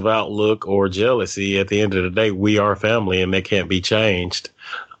difference of outlook or jealousy, at the end of the day, we are family and they can't be changed.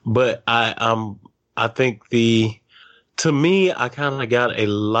 But I think to me, I kind of got a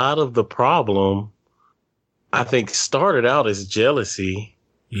lot of the problem, I think, started out as jealousy.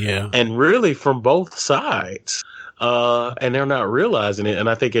 Yeah. And really from both sides. And they're not realizing it. And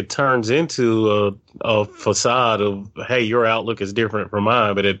I think it turns into a facade of, hey, your outlook is different from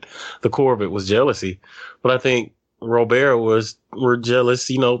mine. But at the core of it was jealousy. But I think Robert were jealous.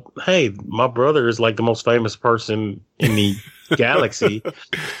 You know, hey, my brother is like the most famous person in the galaxy.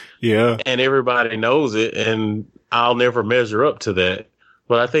 Yeah. And everybody knows it. And I'll never measure up to that.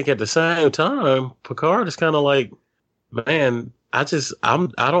 But I think at the same time, Picard is kind of like, man, I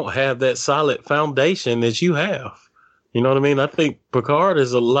don't have that solid foundation that you have. You know what I mean? I think Picard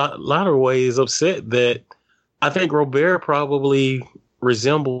is a lot of ways upset that I think Robert probably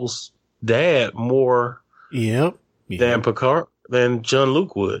resembles Dad more than Picard, than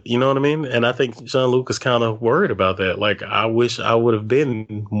Jean-Luc would. You know what I mean? And I think Jean-Luc is kind of worried about that. Like, I wish I would have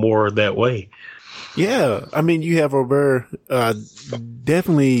been more that way. Yeah. I mean, you have Robert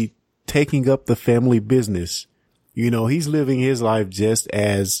definitely taking up the family business. You know, he's living his life just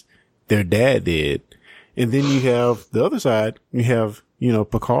as their dad did. And then you have the other side, you have, you know,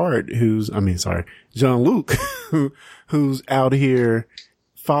 Picard, Jean-Luc, who's out here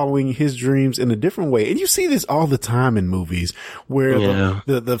following his dreams in a different way. And you see this all the time in movies where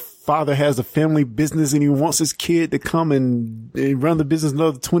the father has a family business and he wants his kid to come and run the business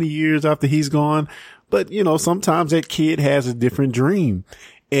another 20 years after he's gone. But, you know, sometimes that kid has a different dream.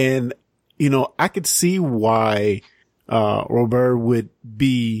 And, you know, I could see why, Robert would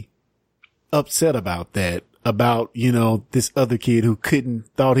be upset about that, about, you know, this other kid who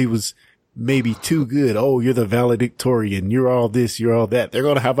thought he was maybe too good. Oh, you're the valedictorian. You're all this, you're all that. They're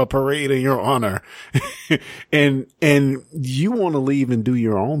going to have a parade in your honor. and you want to leave and do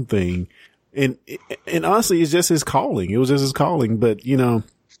your own thing. And honestly, it's just his calling. It was just his calling. But, you know,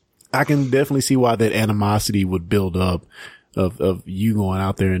 I can definitely see why that animosity would build up of you going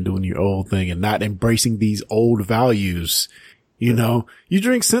out there and doing your own thing and not embracing these old values. You know, you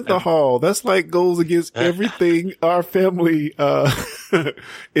drink synthahol. That's like goes against everything our family,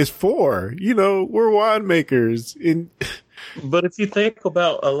 is for. You know, we're winemakers. But if you think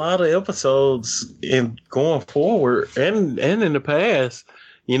about a lot of episodes in going forward and in the past,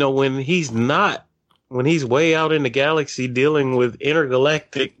 you know, when he's way out in the galaxy dealing with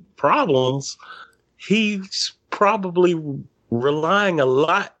intergalactic problems, he's probably relying a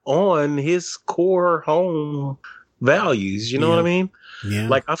lot on his core home values. You know what I mean? Yeah.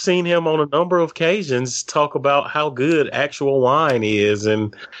 Like, I've seen him on a number of occasions talk about how good actual wine is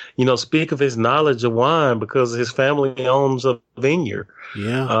and, you know, speak of his knowledge of wine because his family owns a vineyard.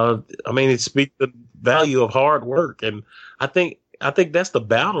 Yeah. I mean, it speaks the value of hard work. And I think that's the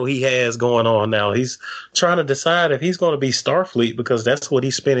battle he has going on now. He's trying to decide if he's going to be Starfleet because that's what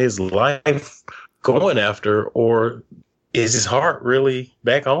he spent his life going after, or is his heart really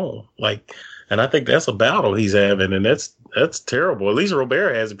back home? Like, and I think that's a battle he's having, and that's terrible. At least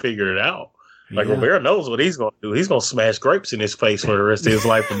Robert hasn't figured it out. Like, Robert knows what he's going to do. He's going to smash grapes in his face for the rest of his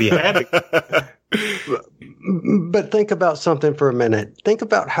life and be happy. But think about something for a minute. Think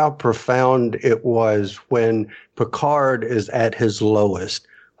about how profound it was when Picard is at his lowest.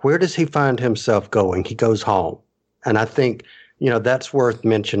 Where does he find himself going? He goes home. And I think, you know, that's worth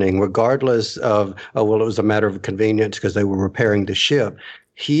mentioning, regardless of, it was a matter of convenience because they were repairing the ship.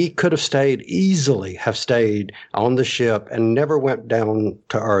 He could have easily stayed on the ship and never went down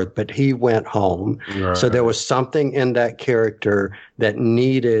to Earth, but he went home. Right. So there was something in that character that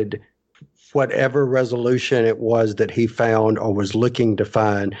needed whatever resolution it was that he found or was looking to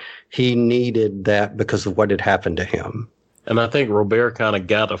find. He needed that because of what had happened to him. And I think Robert kind of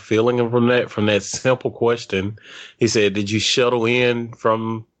got a feeling from that simple question. He said, "Did you shuttle in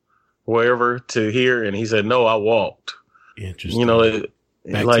from wherever to here?" And he said, "No, I walked." Interesting. You know,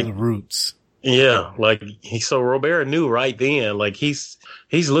 back to the roots. Yeah, like so Robert knew right then, like he's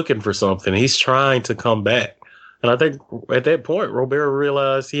looking for something. He's trying to come back. And I think at that point, Robert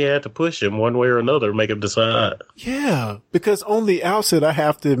realized he had to push him one way or another, make him decide. Yeah, because on the outset, I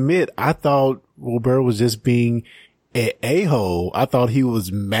have to admit, I thought Robert was just being an a-hole. I thought he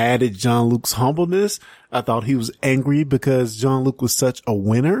was mad at Jean-Luc's humbleness. I thought he was angry because Jean-Luc was such a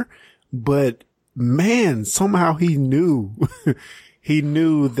winner. but man, somehow he knew, he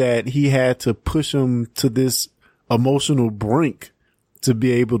knew that he had to push him to this emotional brink to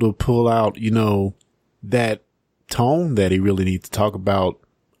be able to pull out, you know, that tone that he really needs to talk about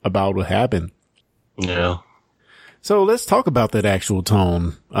what happened. Yeah. So let's talk about that actual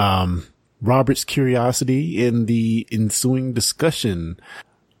tone. Robert's curiosity in the ensuing discussion.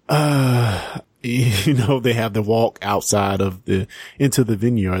 You know, they have the walk outside of into the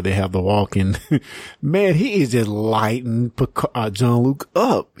vineyard. They have the walk, and man, he is just lighting Jean-Luc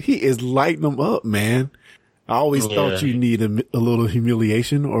up. He is lighting him up, man. I always thought you need a little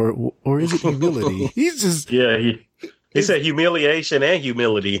humiliation, or is it humility? He's just, he said humiliation and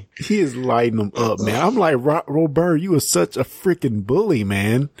humility. He is lighting them up, man. I'm like, Robert, you are such a freaking bully,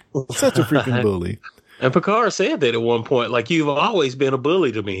 man. Such a freaking bully. And Picard said that at one point, like, you've always been a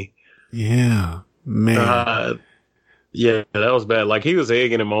bully to me. Yeah, man. Yeah, that was bad. Like, he was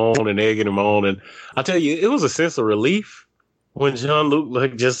egging him on. And I tell you, it was a sense of relief when Jean-Luc,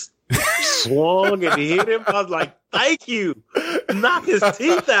 like, just swung and hit him. I was like, thank you. Knock his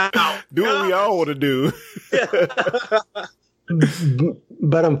teeth out. Do what we all want to do.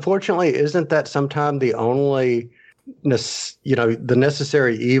 But unfortunately, isn't that sometimes the only, the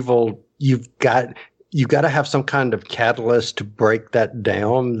necessary evil? You've got to have some kind of catalyst to break that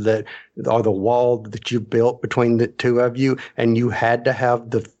down, or the wall that you built between the two of you, and you had to have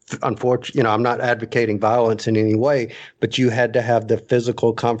the unfortunately, I'm not advocating violence in any way, but you had to have the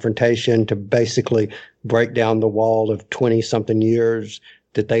physical confrontation to basically break down the wall of 20-something years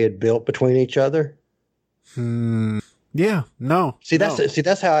that they had built between each other. Yeah, no.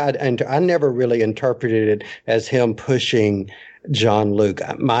 That's how I never really interpreted it as him pushing Jean-Luc.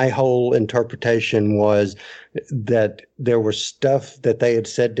 My whole interpretation was that there was stuff that they had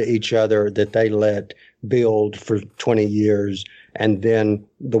said to each other that they let build for 20 years, and then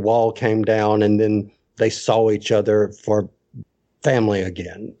the wall came down, and then they saw each other for family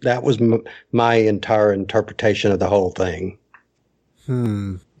again. That was my entire interpretation of the whole thing.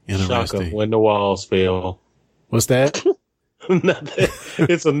 Interesting. Shaka, when the walls fell. What's that? Nothing.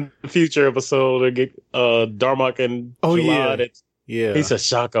 It's a future episode. Darmok and Jalad. Yeah. He said,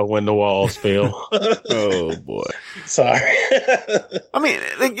 Shaka, when the walls fell. Oh, boy. Sorry. I mean,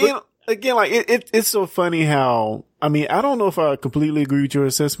 again, like, it's so funny how, I don't know if I completely agree with your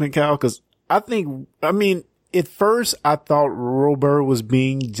assessment, Cal, because at first I thought Robert was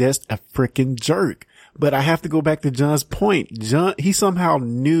being just a freaking jerk, but I have to go back to John's point. He somehow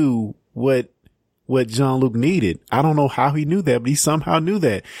knew what Jean-Luc needed. I don't know how he knew that, but he somehow knew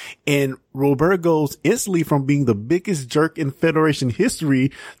that. And Robert goes instantly from being the biggest jerk in Federation history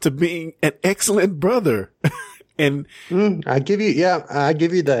to being an excellent brother. And I give you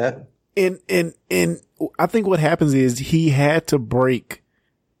that. And I think what happens is he had to break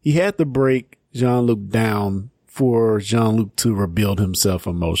Jean-Luc down for Jean-Luc to rebuild himself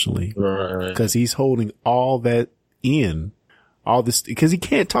emotionally. Right. Cause he's holding all that in, all this, cause he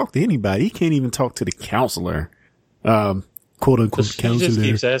can't talk to anybody. He can't even talk to the counselor, quote unquote counselor. He just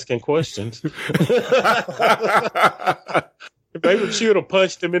keeps asking questions. Maybe she would have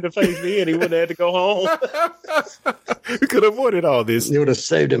punched him in the face then, he wouldn't have had to go home. We could have avoided all this. You would have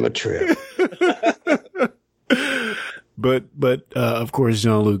saved him a trip. But of course,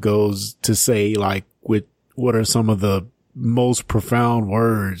 Jean-Luc goes to say, like, what are some of the most profound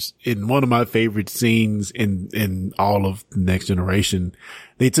words in one of my favorite scenes in all of the Next Generation.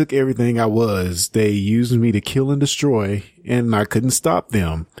 They took everything I was. They used me to kill and destroy, and I couldn't stop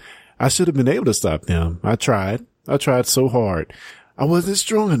them. I should have been able to stop them. I tried so hard. I wasn't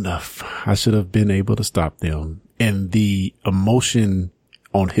strong enough. I should have been able to stop them. And the emotion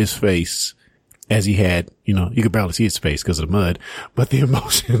on his face as he had, you could barely see his face because of the mud, but the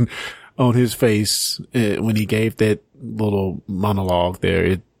emotion on his face when he gave that little monologue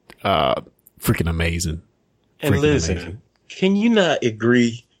there, freaking amazing. And listen, amazing. Can you not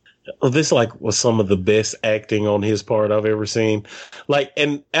agree? This was some of the best acting on his part I've ever seen.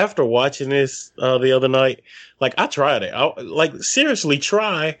 And after watching this the other night, I tried it. I seriously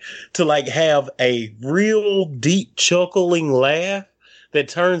try to have a real deep chuckling laugh that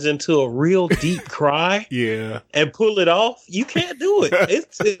turns into a real deep cry. Yeah. And pull it off. You can't do it.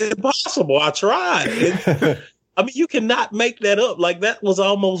 It's impossible. I tried. You cannot make that up. That was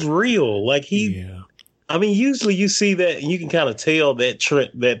almost real. Usually you see that and you can kind of tell that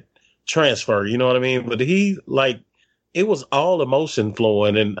transfer, you know what I mean? But it was all emotion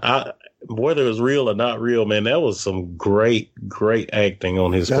flowing, and whether it was real or not real, man, that was some great acting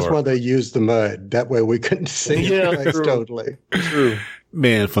on his part. That's why they used the mud. That way we couldn't see it. Totally. True.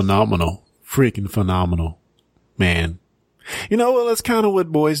 Man, phenomenal. Freaking phenomenal. Man. Well, that's kind of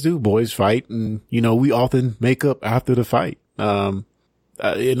what boys do. Boys fight, and, we often make up after the fight. I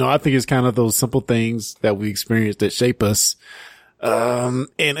think it's kind of those simple things that we experience that shape us. And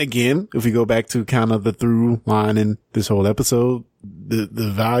again, if we go back to kind of the through line in this whole episode, the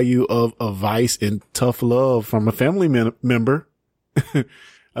value of advice and tough love from a family member,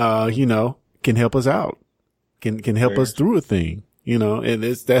 can help us out, can help us through a thing, and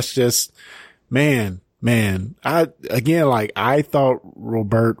that's just, man, I thought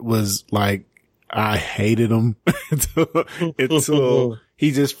Robert was like, I hated him until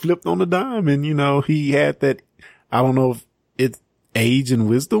he just flipped on the dime, and, he had that, I don't know if it's age and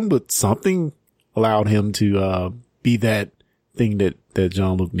wisdom, but something allowed him to, be that thing that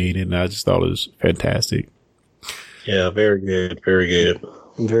Jean-Luc needed. And I just thought it was fantastic. Yeah, very good. Very good.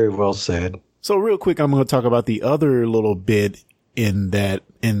 Very well said. So real quick, I'm going to talk about the other little bit in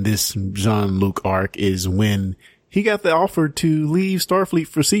this Jean-Luc arc is when he got the offer to leave Starfleet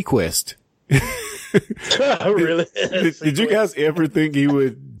for Sequest. Really? Did you guys ever think he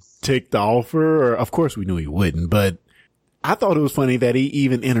would take the offer? Or, of course we knew he wouldn't, but I thought it was funny that he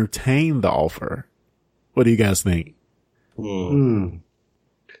even entertained the offer. What do you guys think?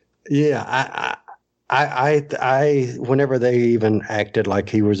 Yeah, I whenever they even acted like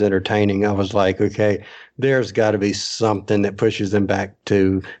he was entertaining, I was like, okay, there's got to be something that pushes them back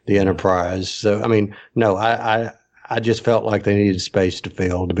to the Enterprise. So, I mean, no, I just felt like they needed space to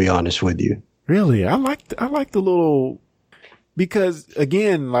fill, to be honest with you. Really? I like the little, because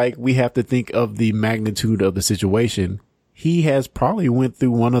again, like we have to think of the magnitude of the situation. He has probably went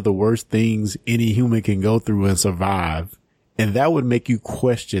through one of the worst things any human can go through and survive. And that would make you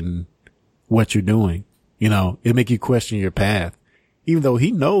question what you're doing. It'd make you question your path, even though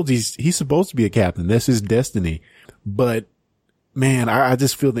he knows he's supposed to be a captain. That's his destiny. But man, I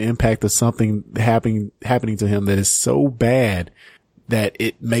just feel the impact of something happening to him that is so bad that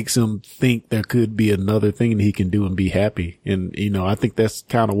it makes him think there could be another thing that he can do and be happy. And, I think that's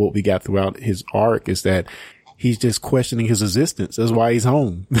kind of what we got throughout his arc, is that he's just questioning his existence. That's why he's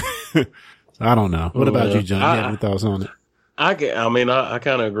home. I don't know. What about you, John? You have any thoughts on it? I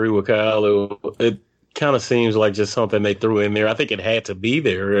kind of agree with Kyle. It kind of seems like just something they threw in there. I think it had to be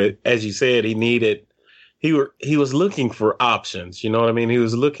there. As you said, he was looking for options. You know what I mean? He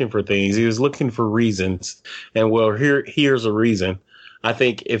was looking for things. He was looking for reasons. And here's a reason. I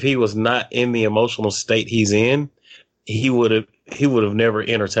think if he was not in the emotional state he's in, he would have never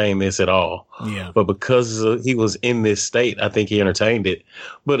entertained this at all. Yeah. But because he was in this state, I think he entertained it.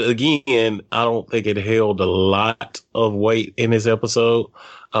 But again, I don't think it held a lot of weight in this episode.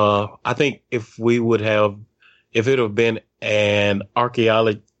 I think if it would have been an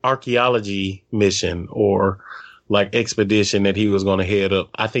archaeology mission or like expedition that he was going to head up,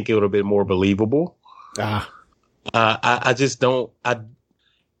 I think it would have been more believable.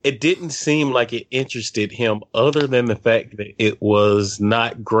 It didn't seem like it interested him, other than the fact that it was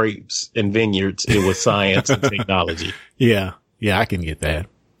not grapes and vineyards. It was science and technology. Yeah. Yeah, I can get that.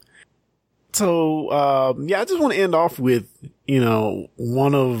 So, I just want to end off with,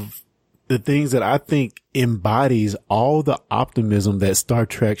 one of the things that I think embodies all the optimism that Star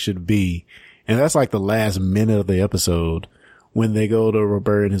Trek should be. And that's like the last minute of the episode when they go to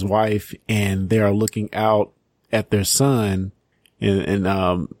Robert and his wife and they are looking out at their son.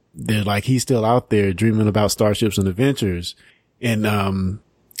 And they're like, he's still out there dreaming about starships and adventures. And, and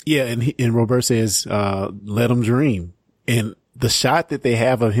Robert says, let him dream. And the shot that they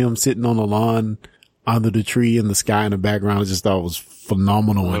have of him sitting on the lawn under the tree in the sky in the background, I just thought was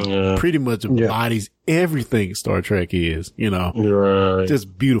phenomenal and pretty much embodies everything Star Trek is, Right.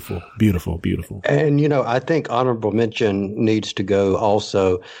 Just beautiful, beautiful, beautiful. And, I think honorable mention needs to go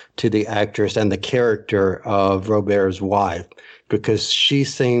also to the actress and the character of Robert's wife, because she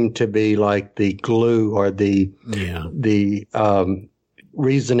seemed to be like the glue or the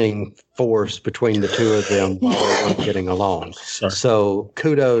reasoning force between the two of them while they weren't getting along. So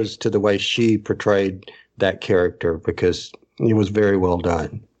kudos to the way she portrayed that character, because it was very well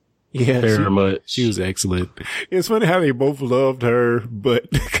done. Yeah, very much. She was excellent. It's funny how they both loved her,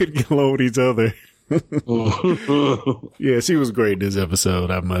 but couldn't get along with each other. Yeah, she was great in this episode,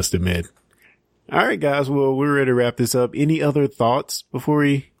 I must admit. All right, guys. Well, we're ready to wrap this up. Any other thoughts before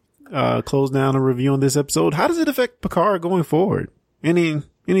we close down a review on this episode? How does it affect Picard going forward? Any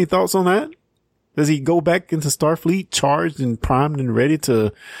thoughts on that? Does he go back into Starfleet charged and primed and ready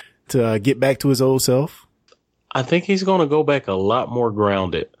to get back to his old self? I think he's going to go back a lot more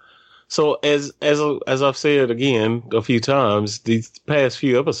grounded. So as I've said again a few times, these past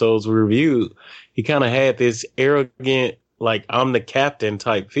few episodes we reviewed, he kind of had this arrogant, like I'm the captain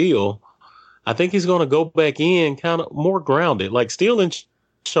type feel. I think he's going to go back in kind of more grounded, like still in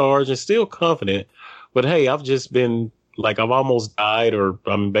charge and still confident. But hey, I've just been like, I've almost died, or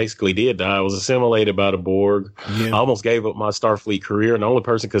I mean, basically did die. I was assimilated by the Borg. Yeah. I almost gave up my Starfleet career, and the only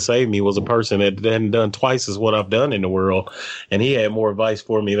person could save me was a person that hadn't done twice as what I've done in the world. And he had more advice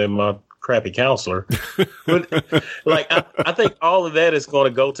for me than my crappy counselor. But like, I think all of that is going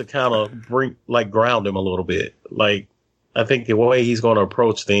to go to kind of ground him a little bit. Like, I think the way he's going to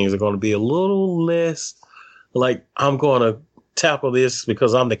approach things are going to be a little less like, I'm going to tackle this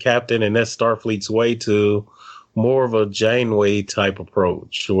because I'm the captain and that's Starfleet's way, to more of a Janeway type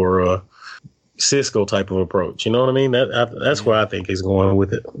approach, or a Cisco type of approach. You know what I mean? That's where I think he's going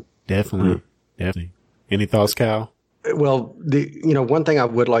with it. Definitely. Definitely. Any thoughts, Cal? Well, one thing I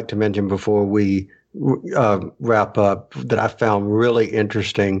would like to mention before we wrap up that I found really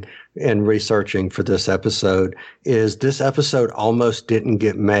interesting in researching for this episode is this episode almost didn't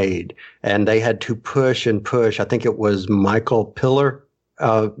get made, and they had to push and push. I think it was Michael Piller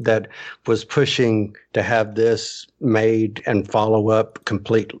that was pushing to have this made and follow up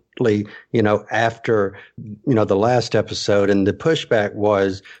completely, after, the last episode. And the pushback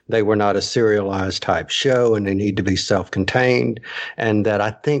was they were not a serialized type show and they need to be self-contained. And that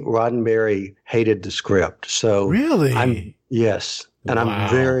I think Roddenberry hated the script. So really? Yes. And wow. I'm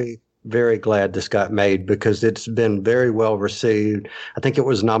very, very glad this got made because it's been very well received. I think it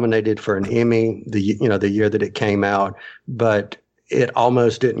was nominated for an Emmy the year that it came out, but it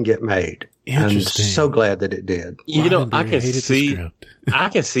almost didn't get made. I'm so glad that it did. I can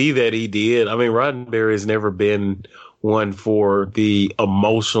see that he did. I mean, Roddenberry has never been one for the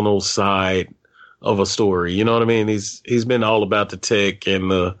emotional side of a story. You know what I mean? He's been all about the tech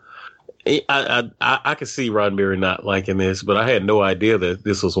and I can see Roddenberry not liking this, but I had no idea that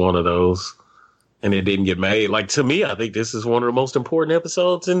this was one of those, and it didn't get made. Like, to me, I think this is one of the most important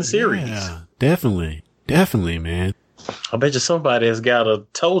episodes in the series. Yeah, definitely, man. I bet you somebody has got a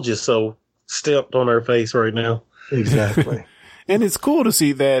 "told you so" stamped on their face right now. Exactly. And it's cool to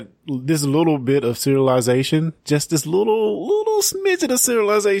see that this little bit of serialization, just this little smidget of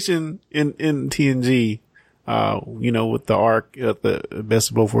serialization in TNG, with the arc, the Best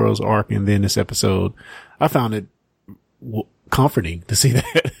of Both Worlds arc, and then this episode. I found it comforting to see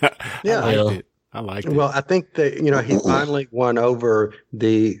that. Yeah. I liked it. Well, I think that, he finally won over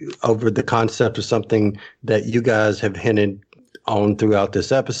the concept of something that you guys have hinted on throughout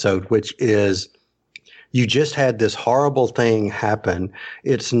this episode, which is you just had this horrible thing happen.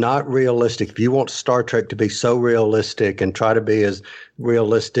 It's not realistic. If you want Star Trek to be so realistic and try to be as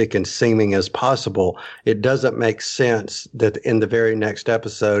realistic and seeming as possible, it doesn't make sense that in the very next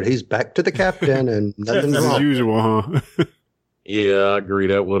episode, he's back to the captain and nothing's wrong. As usual, huh? Yeah, I agree.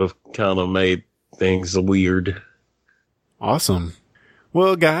 That would have kind of made things weird. Awesome.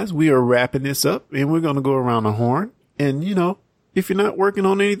 Well, guys, we are wrapping this up and we're going to go around the horn. And, if you're not working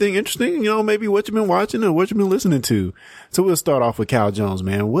on anything interesting, maybe what you've been watching or what you've been listening to. So we'll start off with Cal Jones,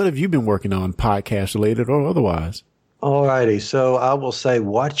 man. What have you been working on, podcast related or otherwise? All righty. So I will say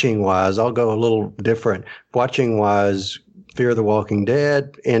watching wise, I'll go a little different. Watching wise, Fear the Walking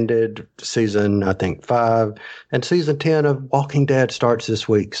Dead ended season, I think, 5, and season 10 of Walking Dead starts this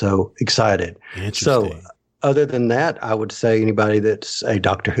week. So excited. So other than that, I would say anybody that's a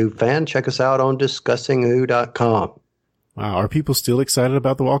Doctor Who fan, check us out on discussingwho.com. Wow. Are people still excited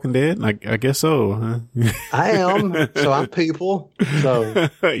about The Walking Dead? I guess so. Huh? I am. So I'm people. So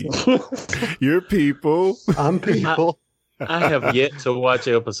you're people. I'm people. I have yet to watch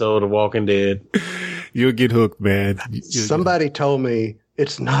an episode of Walking Dead. You'll get hooked, man. Somebody told me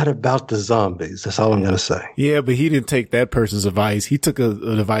it's not about the zombies. That's all I'm going to say. Yeah, but he didn't take that person's advice. He took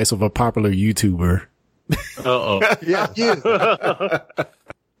an advice of a popular YouTuber. Uh-oh. Yeah, you.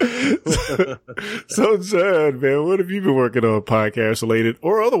 So sad, man. What have you been working on, podcast related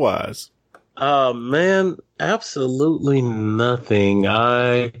or otherwise? Man, absolutely nothing.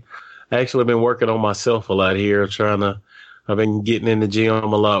 I actually been working on myself a lot here, I've been getting in the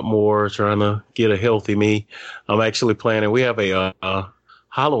gym a lot more, trying to get a healthy me. I'm actually planning, we have a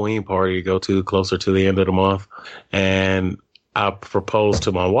Halloween party to go to closer to the end of the month. And I proposed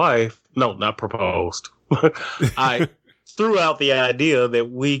to my wife. No, not proposed. I threw out the idea that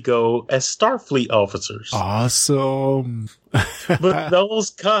we go as Starfleet officers. Awesome. But those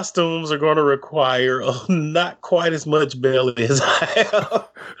costumes are going to require not quite as much belly as I have.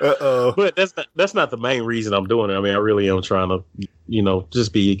 Uh-oh. But that's not the main reason I'm doing it. I mean, I really am trying to,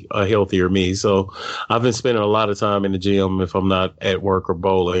 just be a healthier me. So I've been spending a lot of time in the gym if I'm not at work or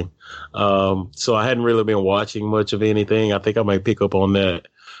bowling. So I hadn't really been watching much of anything. I think I might pick up on that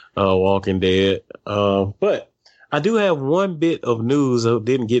Walking Dead. But I do have one bit of news I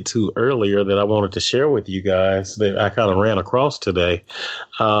didn't get to earlier that I wanted to share with you guys that I kind of ran across today.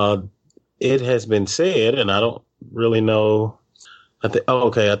 It has been said, and I don't really know. I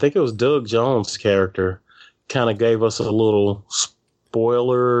think it was Doug Jones' character kind of gave us a little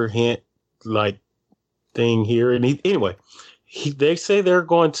spoiler hint like thing here. And they say they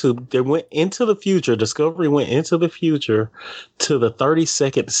went into the future. Discovery went into the future to the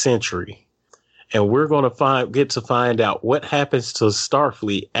 32nd century. And we're going to get to find out what happens to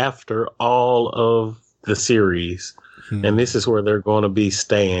Starfleet after all of the series. And this is where they're going to be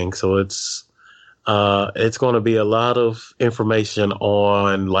staying. So it's going to be a lot of information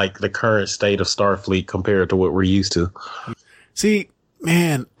on like the current state of Starfleet compared to what we're used to. See,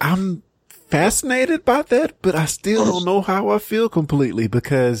 man, I'm fascinated by that, but I still don't know how I feel completely,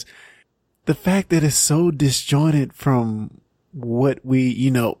 because the fact that it's so disjointed from what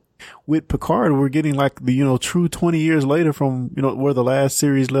we, with Picard, we're getting like the, true 20 years later from, where the last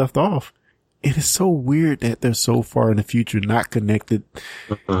series left off. It is so weird that they're so far in the future, not connected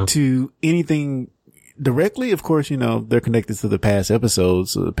to anything directly. Of course, they're connected to the past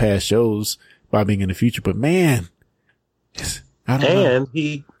episodes, or the past shows by being in the future, but man, I don't know. And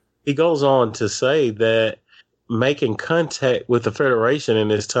he goes on to say that making contact with the Federation in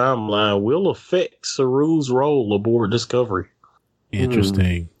this timeline will affect Saru's role aboard Discovery.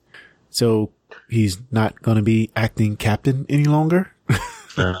 Interesting. So he's not going to be acting captain any longer?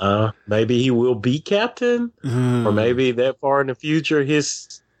 Maybe he will be captain, or maybe that far in the future,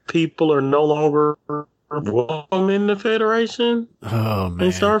 his people are no longer welcome in the Federation. Oh, man.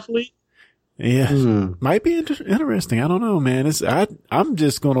 In Starfleet. Yeah. Might be interesting. I don't know, man. I'm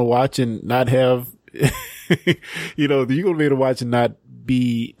just going to watch and not have, you're going to be able to watch and not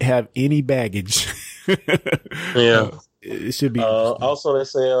have any baggage. Yeah. It should be. Also, they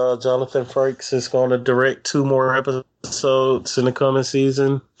say Jonathan Frakes is going to direct 2 more episodes in the coming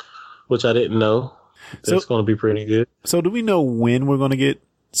season, which I didn't know. That's going to be pretty good. So, do we know when we're going to get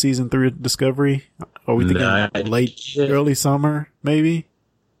season 3 of Discovery? Are we thinking early summer, maybe?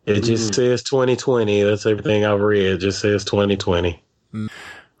 It just says 2020. That's everything I've read. It just says 2020.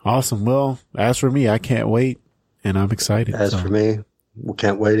 Awesome. Well, as for me, I can't wait, and I'm excited. As for me, we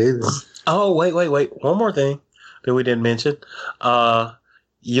can't wait either. Oh, wait. One more thing that we didn't mention.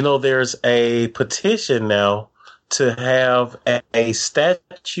 There's a petition now to have a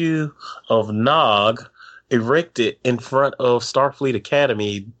statue of Nog erected in front of Starfleet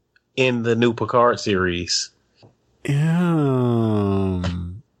Academy in the new Picard series.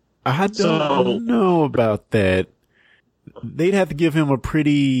 I don't know about that. They'd have to give him a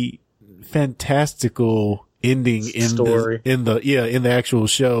pretty fantastical ending in the actual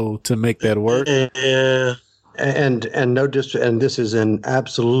show to make that work. Yeah. And this is in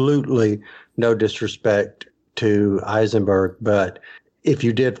absolutely no disrespect to Eisenberg, but if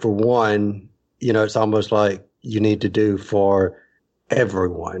you did for one, it's almost like you need to do for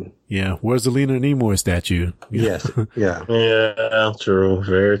everyone. Yeah. Where's the Leonard Nimoy statue? Yes. Yeah. Yeah. True.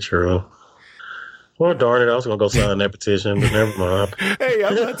 Very true. Well, darn it. I was going to go sign that petition, but never mind. Hey,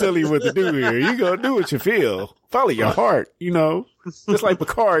 I'm not telling you what to do here. You're going to do what you feel. Follow your heart, just like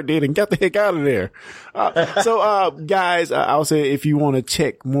Picard did, and get the heck out of there. So, guys, I'll say if you want to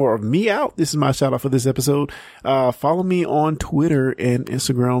check more of me out, this is my shout out for this episode. Follow me on Twitter and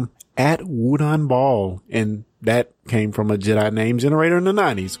Instagram at Wudon Ball. And that came from a Jedi name generator in the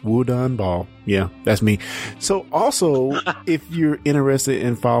 90s. Wudon Ball. Yeah, that's me. So also, if you're interested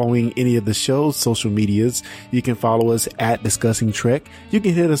in following any of the show's social medias, you can follow us at Discussing Trek. You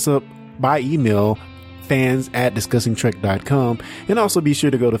can hit us up by email, fans@discussingtrek.com, and also be sure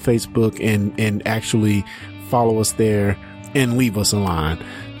to go to Facebook and actually follow us there and leave us a line.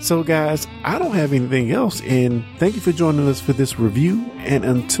 So guys, I don't have anything else, and thank you for joining us for this review, and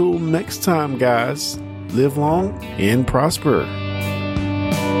until next time, guys, live long and prosper.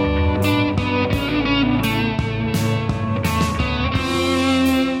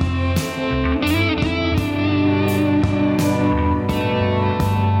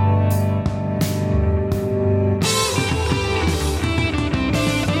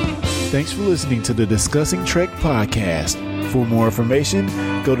 Thanks for listening to the Discussing Trek podcast. For more information,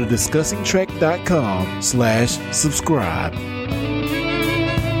 go to discussingtrek.com/subscribe.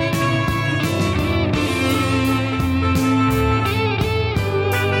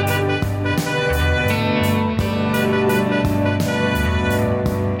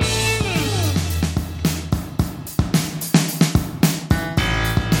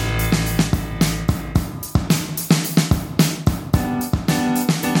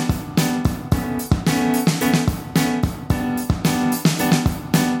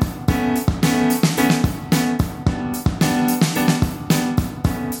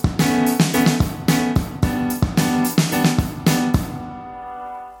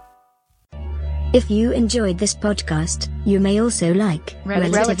 If you enjoyed this podcast, you may also like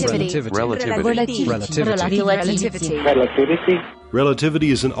Relativity.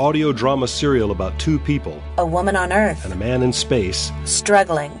 Relativity is an audio drama serial about two people, a woman on Earth and a man in space,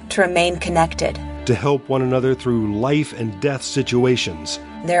 struggling to remain connected, to help one another through life and death situations.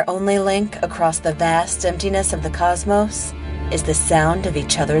 Their only link across the vast emptiness of the cosmos is the sound of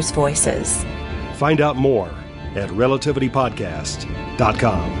each other's voices. Find out more at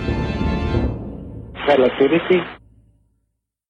relativitypodcast.com. Relativity.